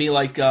thing would be,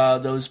 like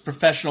those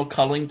professional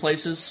cuddling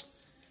places.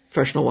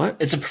 Professional what?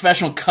 It's a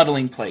professional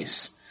cuddling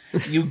place.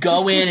 You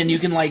go in and you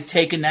can like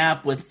take a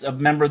nap with a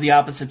member of the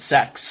opposite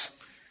sex,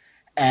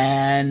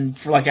 and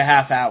for like a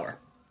half hour.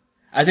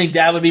 I think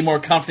that would be more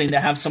comforting to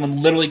have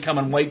someone literally come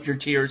and wipe your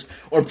tears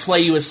or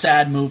play you a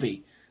sad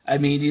movie. I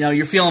mean,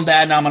 you're feeling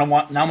bad now. I'm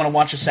gonna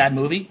watch a sad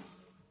movie.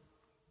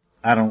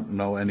 I don't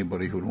know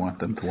anybody who'd want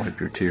them to wipe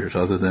your tears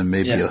other than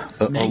maybe a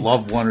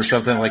loved one or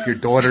something, like your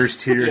daughter's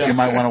tears you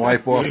might want to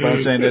wipe off. But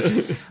I'm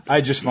saying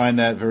I just find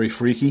that very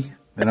freaky.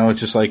 It's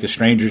just like a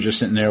stranger just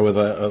sitting there with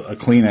a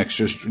Kleenex,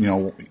 just,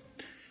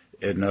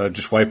 and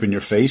just wiping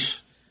your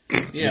face.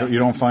 Yeah. You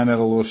don't find that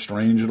a little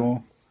strange at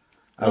all?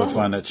 I would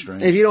find that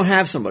strange. If you don't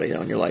have somebody,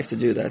 though, in your life to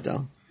do that,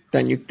 though.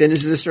 Then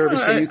this is a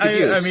service that you could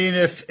use. I mean,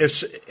 if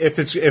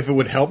it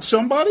would help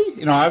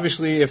somebody,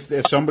 obviously,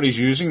 if somebody's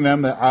using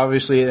them,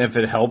 obviously, if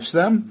it helps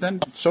them,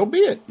 then so be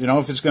it.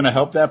 If it's going to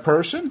help that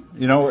person,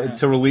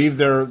 to relieve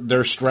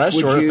their stress,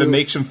 if it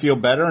makes them feel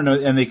better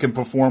and they can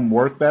perform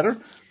work better.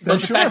 But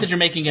the fact that you're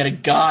making it a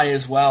guy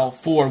as well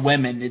for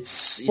women,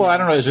 it's I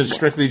don't know. Is it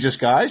strictly just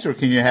guys, or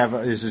can you have?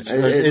 Is it?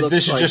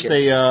 This is just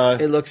a.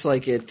 It looks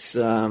like it's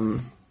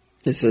an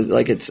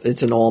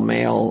all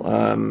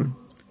male.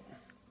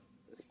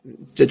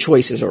 The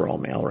choices are all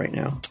male right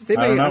now. I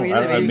don't know.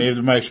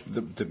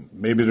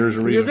 Maybe there's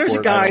a reason. There's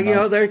for a guy.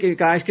 it.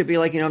 Guys could be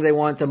like, they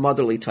want the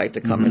motherly type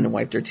to come in and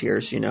wipe their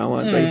tears. Their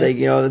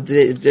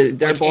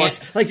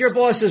boss, like your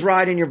boss, is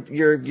riding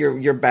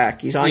your back.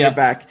 He's on your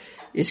back.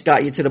 It's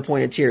got you to the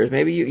point of tears.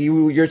 Maybe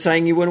you're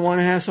saying you wouldn't want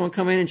to have someone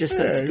come in and just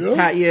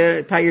pat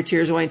your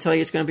tears away and tell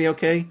you it's going to be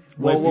okay.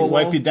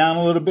 Wipe you down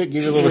a little bit,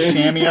 give you a little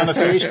chamois on the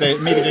face.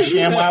 Maybe the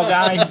ShamWow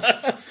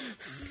guy.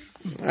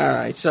 All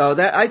right, so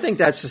I think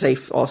that's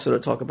safe also to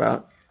talk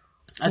about.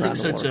 I think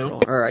so too.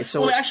 All right,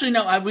 so actually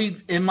no. We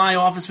in my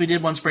office we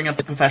did once bring up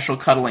the professional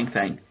cuddling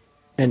thing.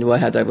 And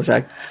what had that was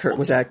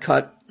that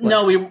cut?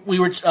 No, we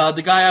were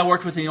the guy I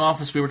worked with in the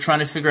office. We were trying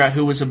to figure out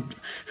who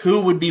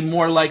would be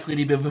more likely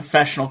to be a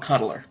professional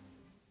cuddler.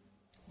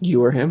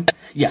 You or him?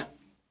 Yeah.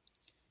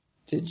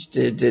 Did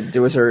you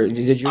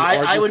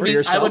argue for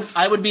yourself?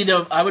 I would be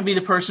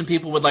the person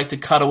people would like to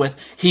cuddle with.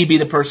 He'd be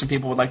the person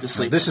people would like to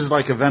sleep with. This is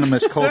like a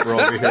venomous cobra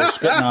over here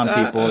spitting on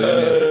people.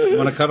 You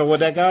want to cuddle with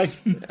that guy?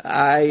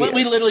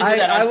 We literally did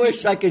that. I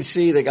wish I could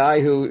see the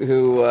guy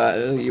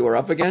who you were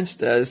up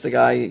against as the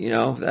guy.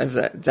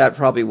 That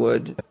probably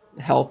would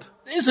help.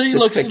 So he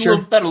looks a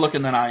little better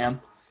looking than I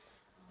am.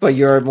 But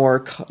you're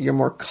more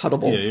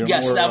cuttable.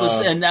 Yeah,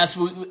 that's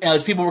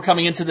as people were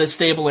coming into the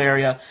stable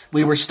area,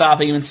 we were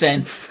stopping him and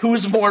saying,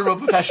 "Who's more of a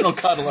professional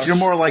cuddler?" You're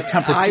more like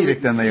Tempur-Pedic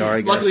than they are,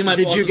 I guess. Luckily, my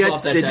boss was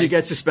off that day. Did you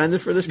get suspended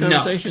for this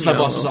conversation? No, because my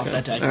boss was off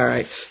that day. All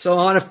right, so I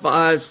want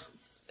to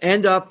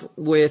end up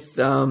with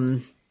a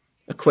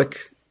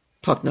quick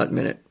puck nut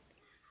minute.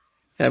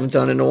 Haven't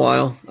done it in a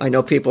while. I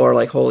know people are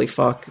like, "Holy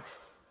fuck!"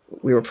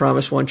 We were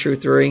promised 1, 2,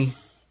 3.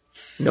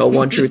 No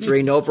 1, 2,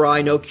 3, no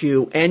Bry, no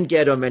Q, and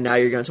get them. And now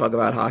you're going to talk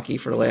about hockey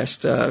for the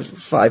last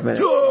 5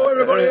 minutes. Hello,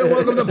 everybody, and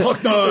welcome to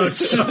Puck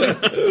Nuts.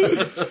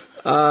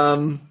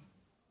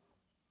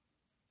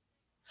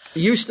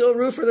 You still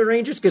root for the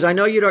Rangers? Because I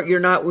know you're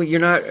not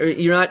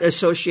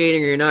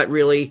associating, or you're not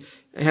really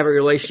have a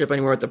relationship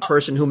anymore with the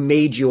person who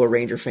made you a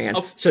Ranger fan.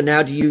 Oh. So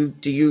now do you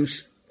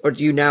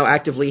now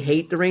actively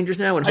hate the Rangers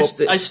now and hope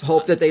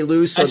that they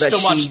lose? I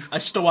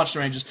still watch the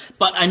Rangers,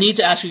 but I need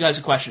to ask you guys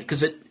a question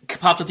because it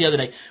popped up the other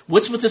day.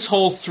 What's with this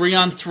whole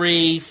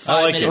 3-on-3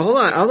 5-minute? Hold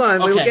on. Okay.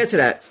 We'll get to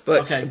that.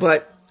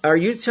 But are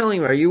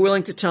you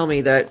willing to tell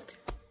me that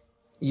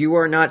You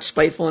are not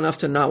spiteful enough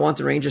to not want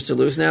the Rangers to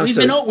lose now? We've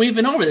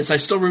been over this. I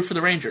still root for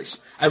the Rangers.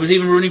 I was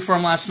even rooting for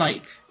them last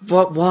night.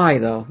 But why,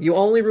 though? You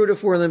only rooted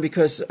for them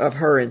because of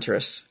her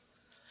interests.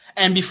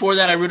 And before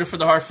that, I rooted for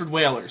the Hartford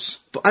Whalers.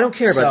 But I don't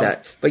care about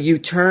that. But you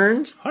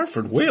turned...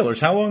 Hartford Whalers?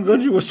 How long ago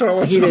did you start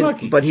watching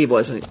hockey? But he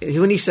wasn't.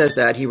 When he says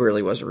that, he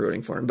really wasn't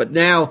rooting for him. But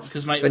now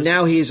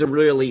he's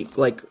really,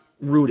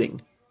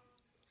 rooting.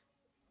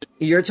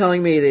 You're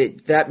telling me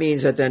that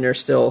means that then you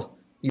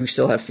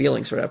still have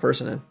feelings for that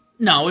person then?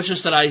 No, it's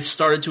just that I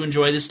started to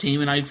enjoy this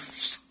team, and I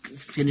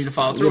continue to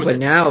follow through with it. But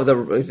now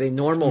the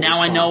normal now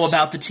response, I know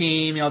about the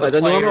team, the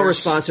players. Normal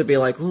response would be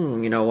like,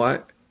 you know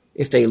what?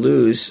 If they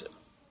lose,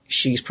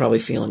 she's probably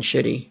feeling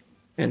shitty.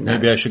 And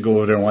maybe I should go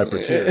over there and wipe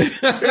her tears.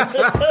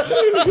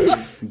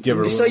 Give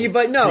her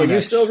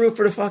you still root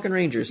for the fucking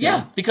Rangers.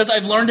 Yeah, because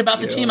I've learned about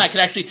the team. I could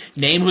actually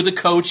name who the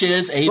coach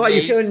is. Well,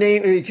 you could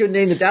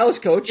name the Dallas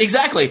coach.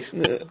 Exactly.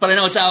 But I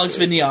know it's Alex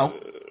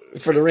Vigneault.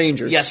 For the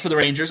Rangers. Yes, for the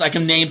Rangers. I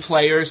can name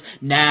players.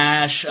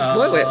 Nash. Wait,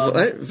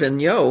 what?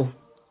 Vigneault?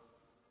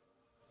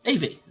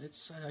 AV.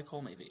 I call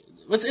him AV.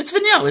 It's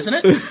Vigneault, isn't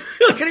it?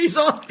 Look at he's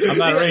on. I'm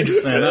not a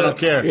Rangers fan. I don't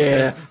care.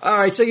 Yeah. All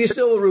right, so you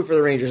still will root for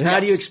the Rangers. How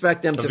do you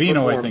expect them to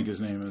perform? I think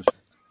his name is.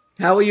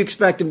 How will you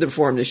expect them to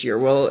perform this year?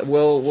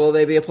 Will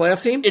they be a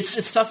playoff team?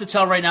 It's tough to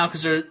tell right now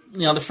because they're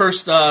the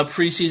first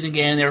preseason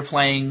game they were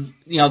playing.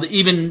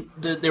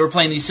 They were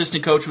playing. The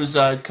assistant coach was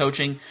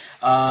coaching.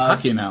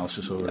 Hockey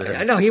analysis over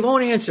there. No, he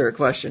won't answer a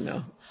question.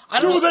 No.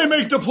 Do they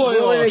make the playoffs?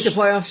 Will they make the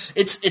playoffs?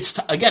 It's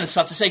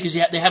tough to say because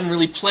they haven't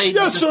really played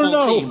yes this or full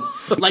no. team.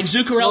 Like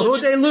Zuccarello. Well, who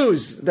would they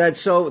lose? That's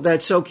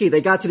so key.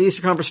 They got to the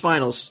Eastern Conference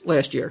Finals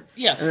last year.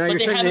 Yeah, and now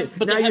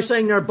you're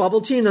saying they're a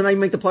bubble team, then they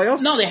make the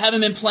playoffs? No, they haven't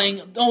been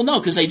playing. Oh no,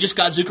 because they just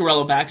got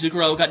Zuccarello back.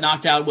 Zuccarello got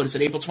knocked out. What is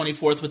it? April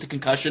 24th with the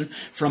concussion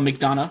from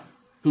McDonough,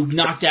 who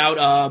knocked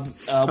out.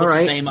 What's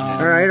his name? All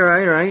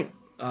right.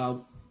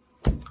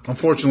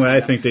 Unfortunately,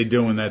 I think they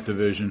do in that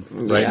division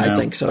right now. I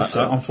think so too.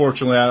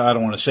 Unfortunately, I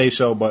don't want to say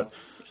so, but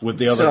with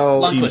the other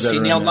teams that he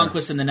are nailed in there.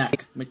 Lundqvist in the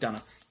neck.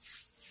 McDonough.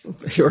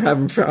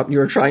 You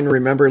were trying to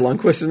remember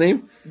Lundqvist's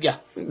name? Yeah.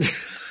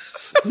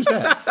 Who's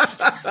that?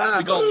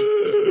 The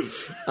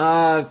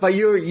goalie. But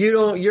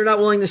you're not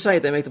willing to say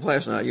if they make the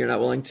playoffs or not. You're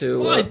not willing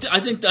to. Well, I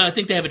think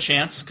they have a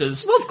chance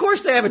because. Well, of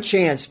course they have a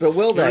chance, but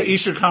will they?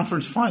 Eastern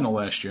Conference Final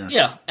last year.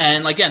 Yeah,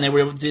 and again they were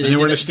in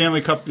the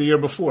Stanley Cup the year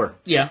before.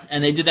 Yeah,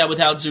 and they did that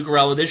without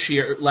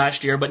Zuccarello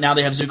last year, but now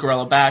they have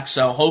Zuccarello back,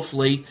 so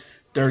hopefully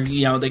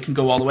they can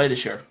go all the way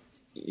this year.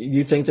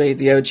 You think they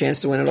have a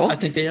chance to win it all? I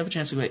think they have a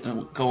chance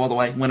to go all the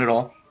way, win it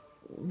all.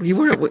 Wait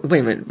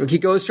a minute. He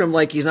goes from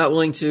he's not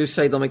willing to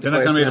say they'll make the playoffs.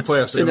 They're not going to make the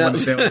playoffs. They're going to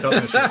win the Stanley Cup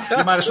this year.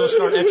 You might as well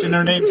start etching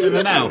their names in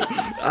there now.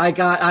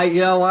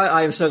 You know what?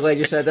 I am so glad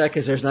you said that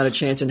because there's not a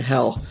chance in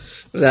hell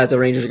that the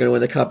Rangers are going to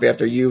win the Cup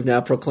after you've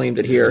now proclaimed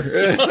it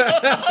here.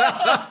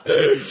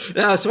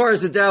 Now, as far as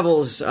the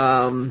Devils,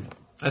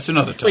 that's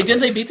another topic. Wait,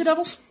 didn't they beat the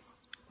Devils?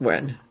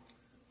 When?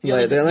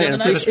 It's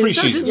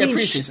preseason.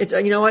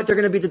 Preseason. You know what? They're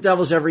going to beat the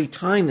Devils every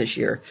time this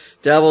year.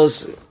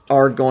 Devils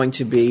are going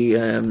to be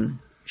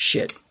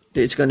shit.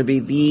 It's going to be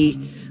the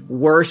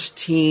worst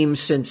team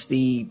since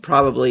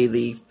probably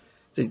the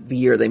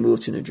year they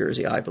moved to New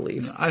Jersey, I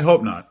believe. I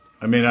hope not.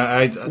 I mean,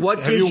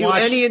 what gives you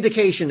any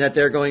indication that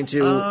they're going to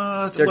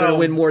going to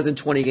win more than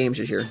 20 games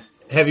this year?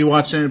 Have you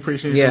watched any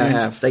preseason? Yeah, games? I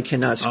have. They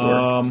cannot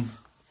score.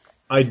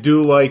 I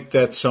do like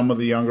that some of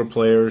the younger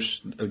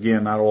players,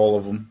 again, not all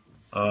of them,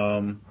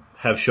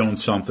 have shown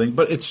something,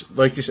 but it's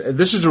like you said.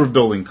 This is a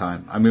rebuilding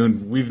time. I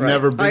mean, we've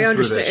never been I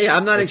understand. through this. Yeah,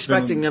 I'm not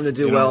expecting them to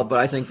do well, but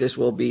I think this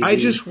will be. I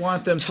just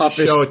want them to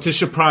show it to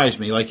surprise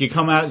me. Like you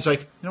come out, it's like,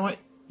 you know what?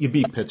 You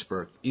beat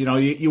Pittsburgh. You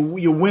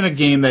win a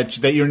game that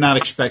you're not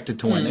expected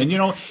to win, and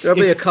there'll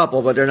be a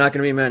couple, but they're not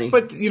going to be many.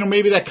 But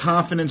maybe that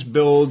confidence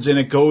builds and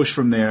it goes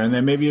from there, and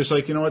then maybe it's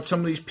like, you know what?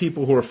 Some of these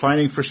people who are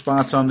fighting for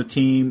spots on the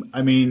team.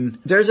 I mean,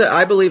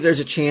 I believe there's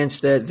a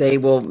chance that they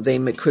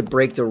could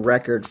break the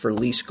record for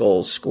least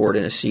goals scored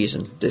in a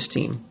season. This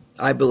team.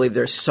 I believe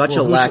there's such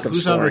a lack of scoring.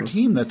 Who's on our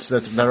team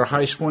that are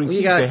high scoring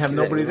teams? They have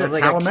nobody there.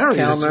 Calamari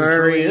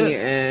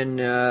and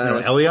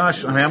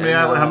Elias. I mean,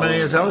 how many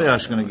is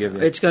Elias going to give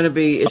you? It's going to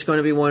be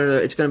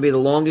the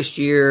longest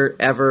year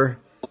ever,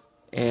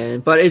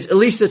 but at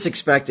least it's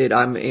expected.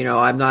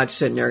 I'm not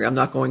sitting there. I'm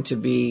not going to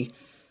be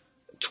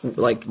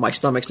my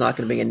stomach's not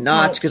going to be in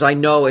knots because I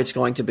know it's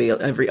going to be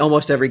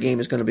almost every game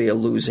is going to be a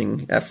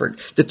losing effort.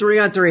 The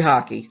 3-on-3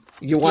 hockey.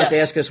 You want to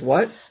ask us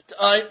what?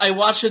 I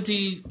watched it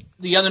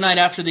the other night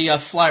after the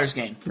Flyers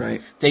game.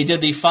 Right. They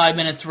did the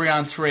 5-minute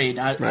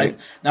 3-on-3. Right.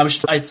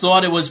 I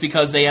thought it was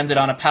because they ended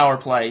on a power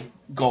play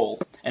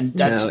goal, and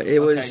that's it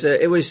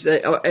was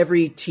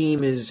every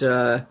team is.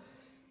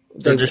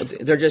 They're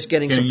just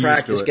getting some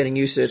practice, getting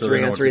used to the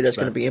 3-on-3 that's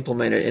going to be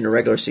implemented in a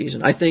regular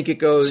season. I think it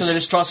goes. So they're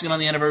just tossing it on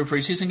the end of every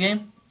preseason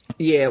game.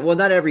 Yeah, well,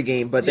 not every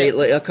game, but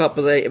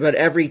but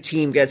every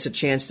team gets a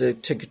chance to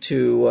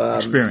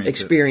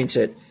experience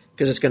it.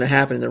 Because it's going to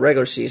happen in the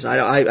regular season.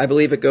 I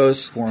believe it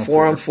goes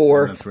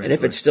 4-on-4, and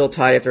if it's still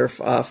tied after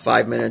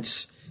 5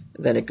 minutes,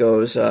 then it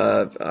goes,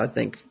 I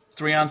think,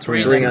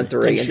 3-on-3.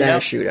 3-on-3, and then a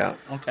shootout.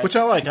 Okay. Which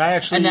I like.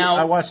 And now,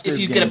 I watched if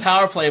you game. get a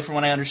power play, from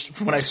what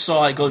I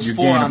saw, it goes You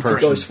 4-on-3. gain a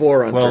It goes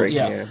 4-on-3. Well,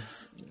 yeah.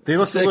 They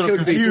looked a little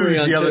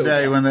confused the other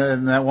day when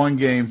in that one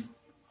game.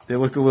 They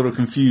looked a little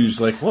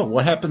confused, like, "Whoa,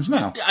 what happens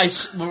now?" I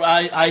because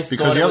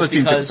thought the other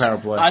team took power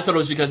play. I thought it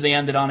was because they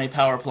ended on a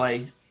power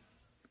play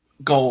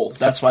goal.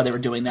 That's why they were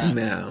doing that.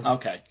 No.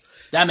 Okay,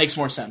 that makes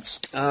more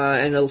sense.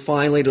 And then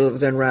finally, to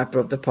then wrap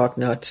up the puck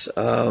nuts,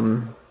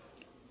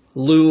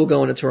 Lou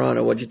going to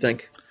Toronto. What'd you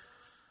think?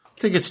 I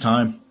think it's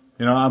time.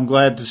 I'm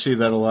glad to see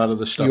that a lot of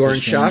the stuff. You has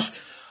weren't changed.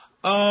 shocked?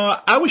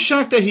 I was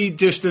shocked that he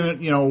just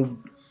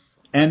didn't,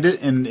 end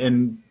it,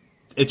 and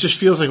it just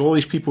feels like all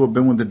these people who have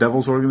been with the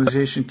Devils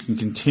organization can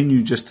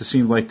continue just to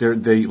seem like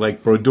they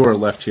like Brodeur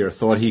left here,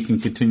 thought he can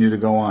continue to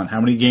go on. How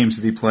many games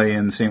did he play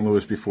in St.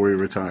 Louis before he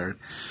retired?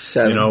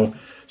 7.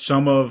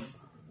 Some of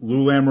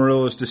Lou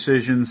Lamoriello's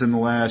decisions in the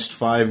last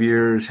 5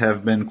 years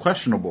have been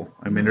questionable.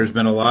 I mean, there's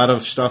been a lot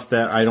of stuff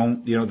that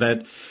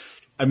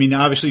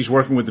obviously he's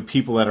working with the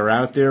people that are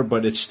out there,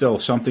 but it's still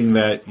something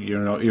that,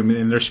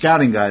 and their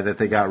scouting guy that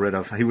they got rid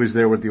of. He was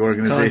there with the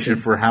organization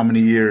for how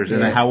many years?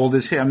 And how old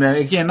is he? I mean,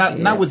 again,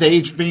 not with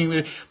age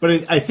being,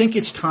 but I think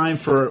it's time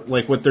for,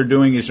 like, what they're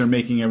doing is they're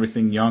making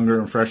everything younger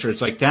and fresher.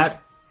 It's like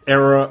that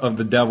era of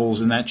the Devils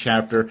in that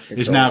chapter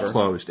is now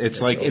closed.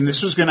 It's like, and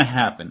this was going to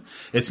happen.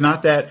 It's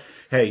not that,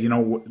 hey,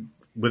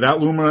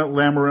 without Lou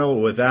Lamoriello,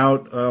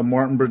 without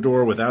Martin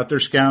Brodeur, without their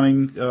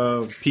scouting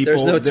people,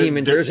 there's no team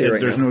in Jersey right now.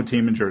 There's no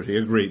team in Jersey.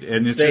 Agreed.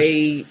 And it's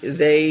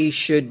they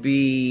should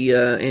be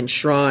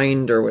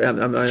enshrined, or I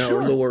know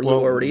Lou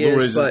already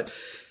is,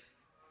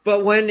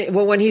 but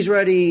when he's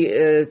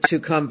ready to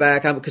come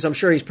back, because I'm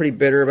sure he's pretty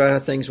bitter about how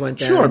things went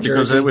down. Sure, in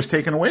because Jersey. it was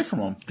taken away from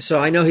him. So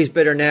I know he's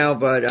bitter now,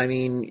 but I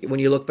mean, when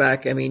you look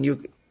back, I mean,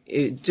 you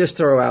just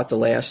throw out the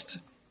last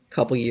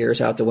couple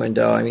years out the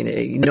window. I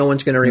mean, no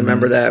one's going to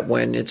remember that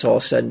when it's all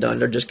said and done.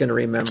 They're just going to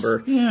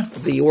remember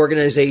the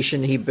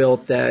organization he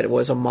built that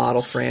was a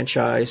model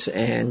franchise,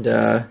 and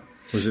I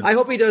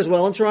hope he does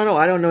well in Toronto.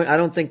 I don't know. I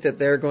don't think that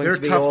they're going to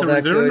be all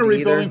that good. They're in the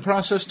rebuilding either.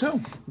 process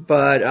too.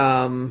 But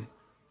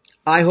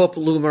I hope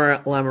Lou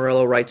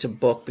Lamoriello writes a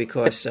book,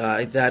 because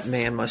that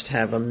man must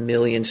have a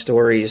million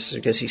stories,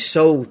 because he's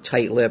so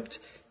tight-lipped.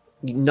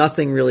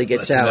 Nothing really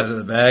gets out of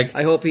the bag.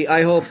 I hope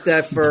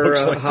that for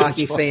like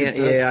hockey fans,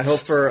 I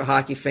hope for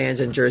hockey fans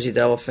and Jersey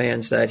Devil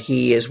fans that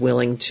he is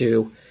willing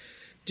to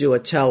do a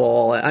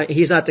tell-all.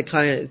 He's not the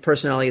kind of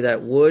personality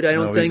that would. I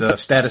don't think he's a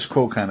status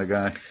quo kind of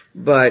guy.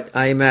 But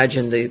I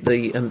imagine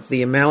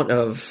the amount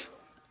of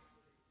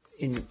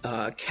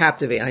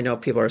captivating. I know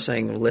people are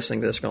saying,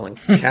 listening to this, going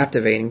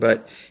captivating,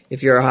 but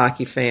if you're a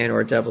hockey fan or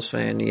a Devils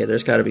fan,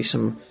 there's got to be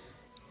some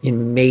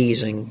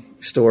amazing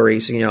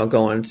stories.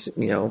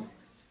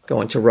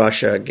 Going to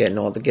Russia,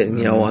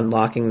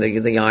 unlocking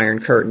the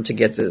Iron Curtain to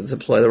get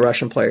the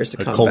Russian players to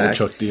come back.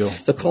 The Kovalchuk deal.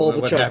 The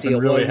Kovalchuk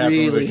deal. What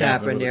really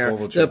happened there?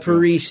 The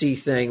Parisi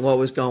thing. What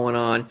was going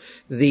on?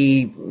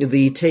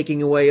 The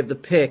taking away of the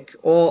pick.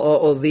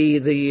 All the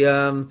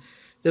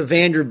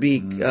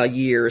Vanderbeek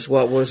years.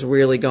 What was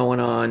really going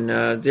on?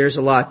 There's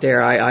a lot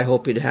there. I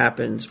hope it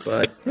happens,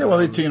 but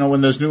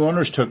when those new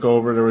owners took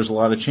over, there was a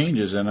lot of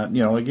changes, and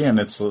again,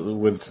 it's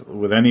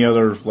with any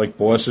other like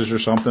bosses or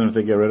something. If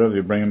they get rid of,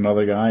 you bring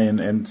another guy,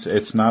 and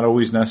it's not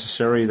always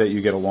necessary that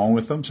you get along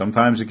with them.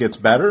 Sometimes it gets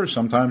better,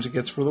 sometimes it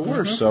gets for the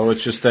worse. So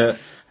it's just that.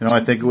 I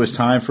think it was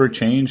time for a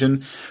change,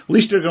 and at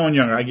least they're going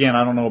younger. Again,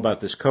 I don't know about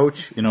this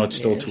coach. It's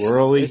still too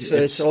early.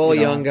 It's all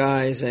young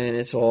guys, and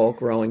it's all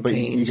growing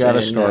pains. But you got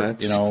to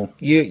start.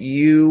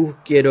 You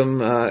get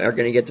them are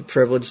going to get the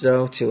privilege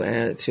though to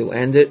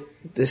end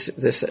it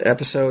this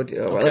episode.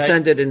 Okay. Let's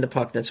end it in the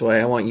Pucknuts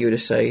way. I want you to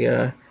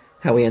say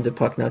how we ended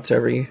Pucknuts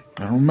every.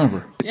 I don't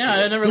remember. Yeah,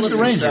 I never listened.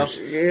 The Rangers.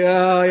 So.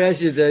 Yeah,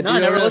 yes, you did. No, I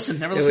never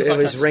listened. It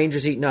was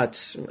Rangers Eat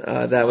Nuts.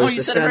 That was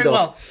the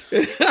send-off.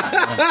 Very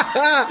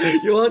well.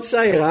 You won't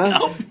say it, huh?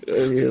 No.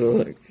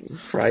 You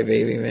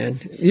crybaby, man.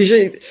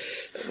 Usually,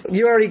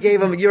 you already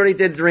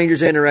did the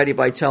Rangers in already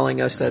by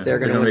telling us that they're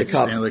going to win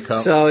the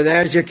Cup. So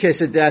there's your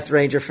kiss of death,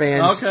 Ranger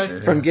fans. Okay.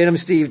 From Get 'em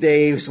Steve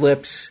Dave's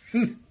lips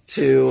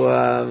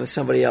to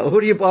somebody else.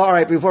 Who do you? All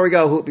right, before we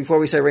go, before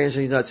we say Rangers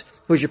Eat Nuts,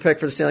 who's your pick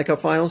for the Stanley Cup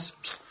Finals?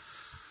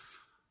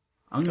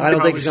 I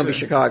don't think it's going to be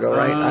Chicago,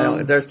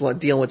 right? They're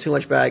dealing with too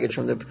much baggage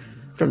from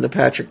the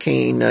Patrick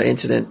Kane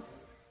incident.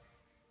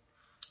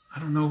 I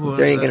don't know who.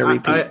 They ain't going to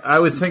repeat. I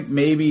would think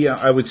maybe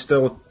I would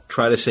still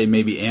try to say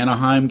maybe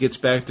Anaheim gets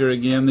back there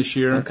again this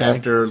year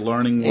after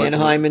learning.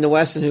 Anaheim in the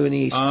West and who in the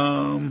East?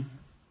 I'm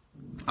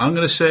going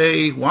to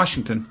say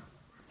Washington.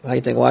 I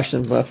think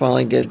Washington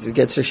finally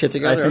gets their shit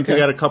together. I think they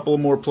got a couple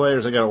more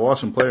players. They got an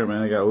awesome player,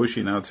 man. They got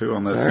Oshie now too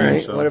on that team.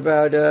 Right. So. What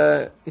about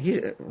he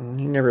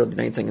never really did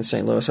anything in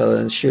St. Louis other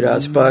than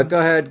shootouts. But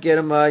go ahead, get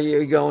him.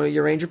 You going with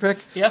your Ranger pick?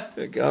 Yeah.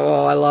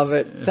 Oh, I love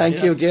it.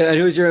 Thank you. And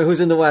who's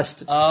in the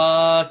West?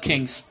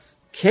 Kings.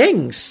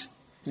 Kings.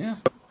 Yeah.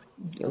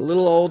 A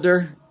little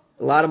older.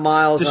 A lot of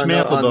miles.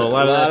 Dismantled though. A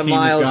lot of that team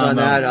miles gone, on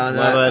that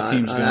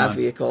that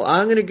vehicle.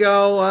 I'm going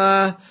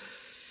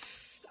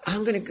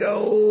to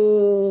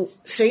go.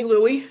 St.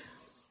 Louis.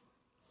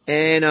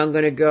 And I'm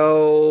going to I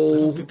go...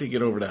 don't think they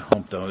get over that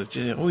hump, though.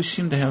 They always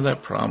seem to have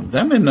that problem.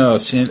 Them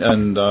and San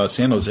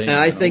Jose. And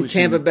I think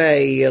Tampa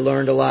Bay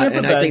learned a lot,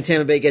 I think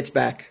Tampa Bay gets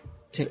back.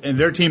 And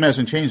their team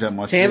hasn't changed that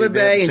much. Tampa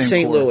Bay and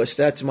St. Louis.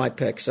 That's my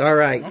picks. All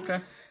right. Okay.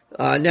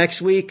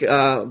 Next week,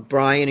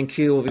 Brian and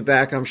Q will be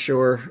back, I'm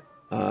sure.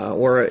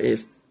 Or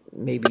if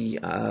maybe...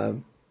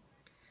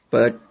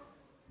 but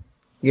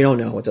you don't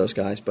know with those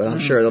guys. But I'm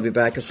sure they'll be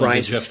back if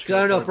Brian's... Because I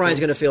don't know if Brian's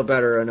going to feel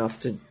better enough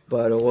to...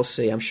 But we'll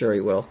see. I'm sure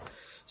he will.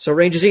 So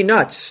Rangers eat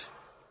nuts,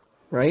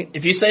 right?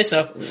 If you say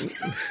so.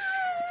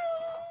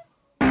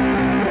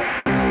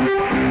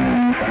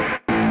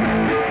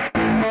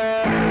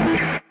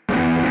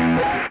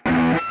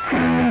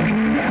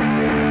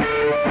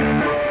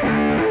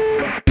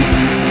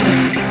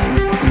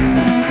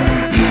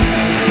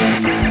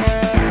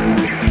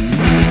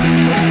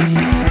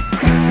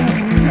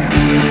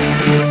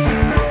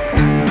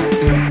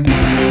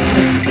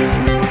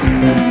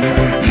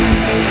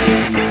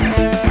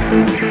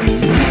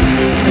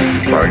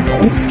 Mijn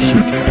hoofd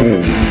zit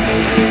vol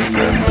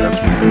en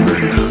het moet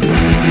leeg.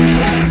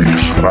 Ik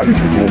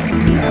schrijf het op,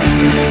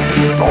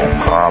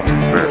 dan gaat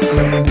het weg.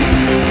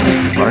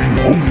 Mijn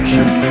hoofd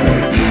zit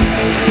vol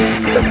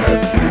en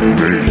het moet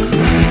leeg.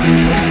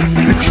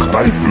 Ik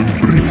schrijf een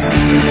brief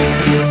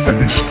en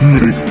die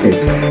stuur ik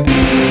op.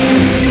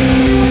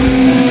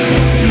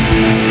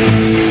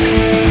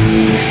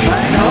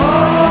 Mijn hoofd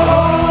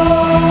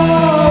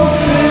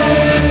zit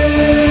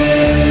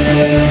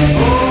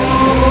vol.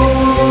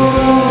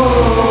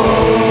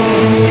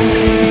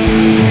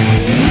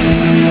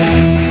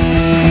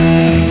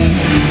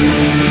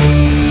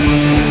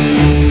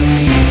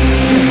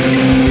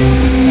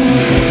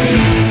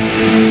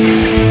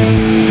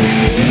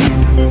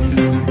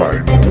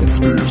 Mijn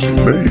hoofd is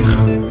leeg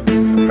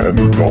en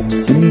dat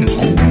voelt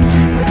goed.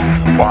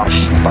 Maar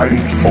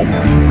spijt van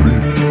die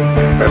brief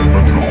en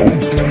mijn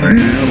hoofd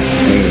weer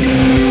vol.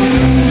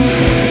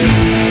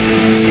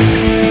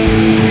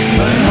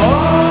 Mijn hoofd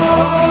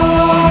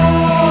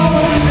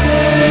zit vol.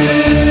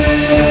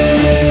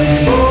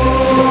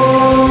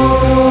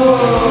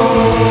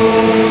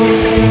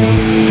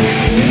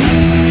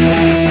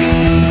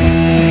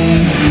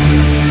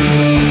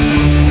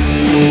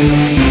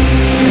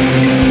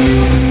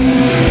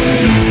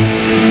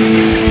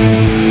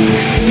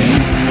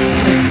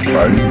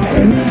 Mijn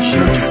hoofd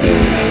zit vol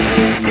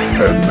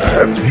en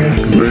het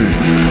moet leeg.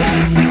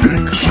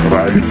 Ik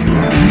schrijf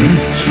het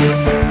niet,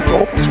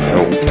 dat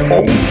helpt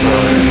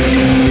altijd.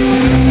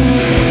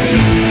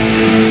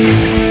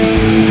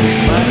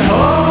 Mijn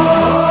hoofd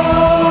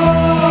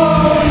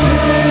zit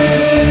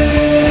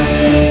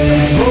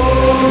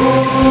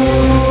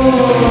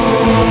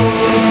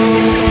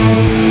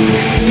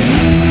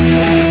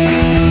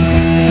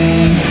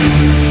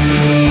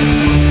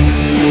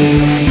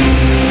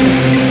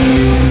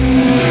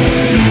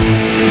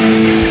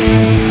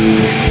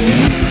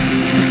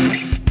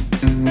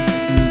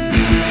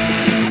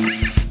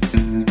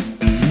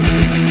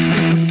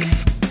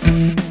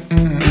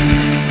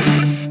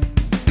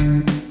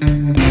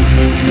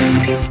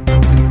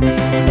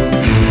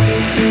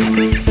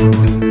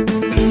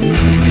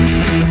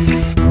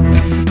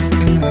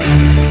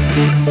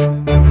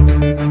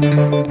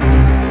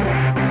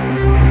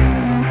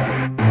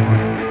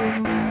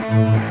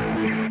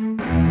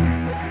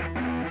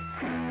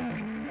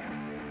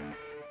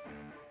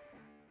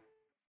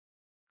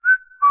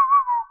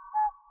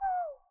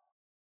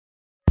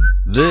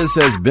This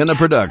has been a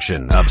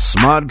production of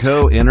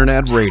Smodco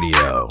Internet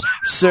Radio.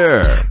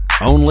 Sir,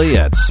 only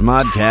at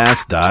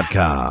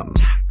smodcast.com.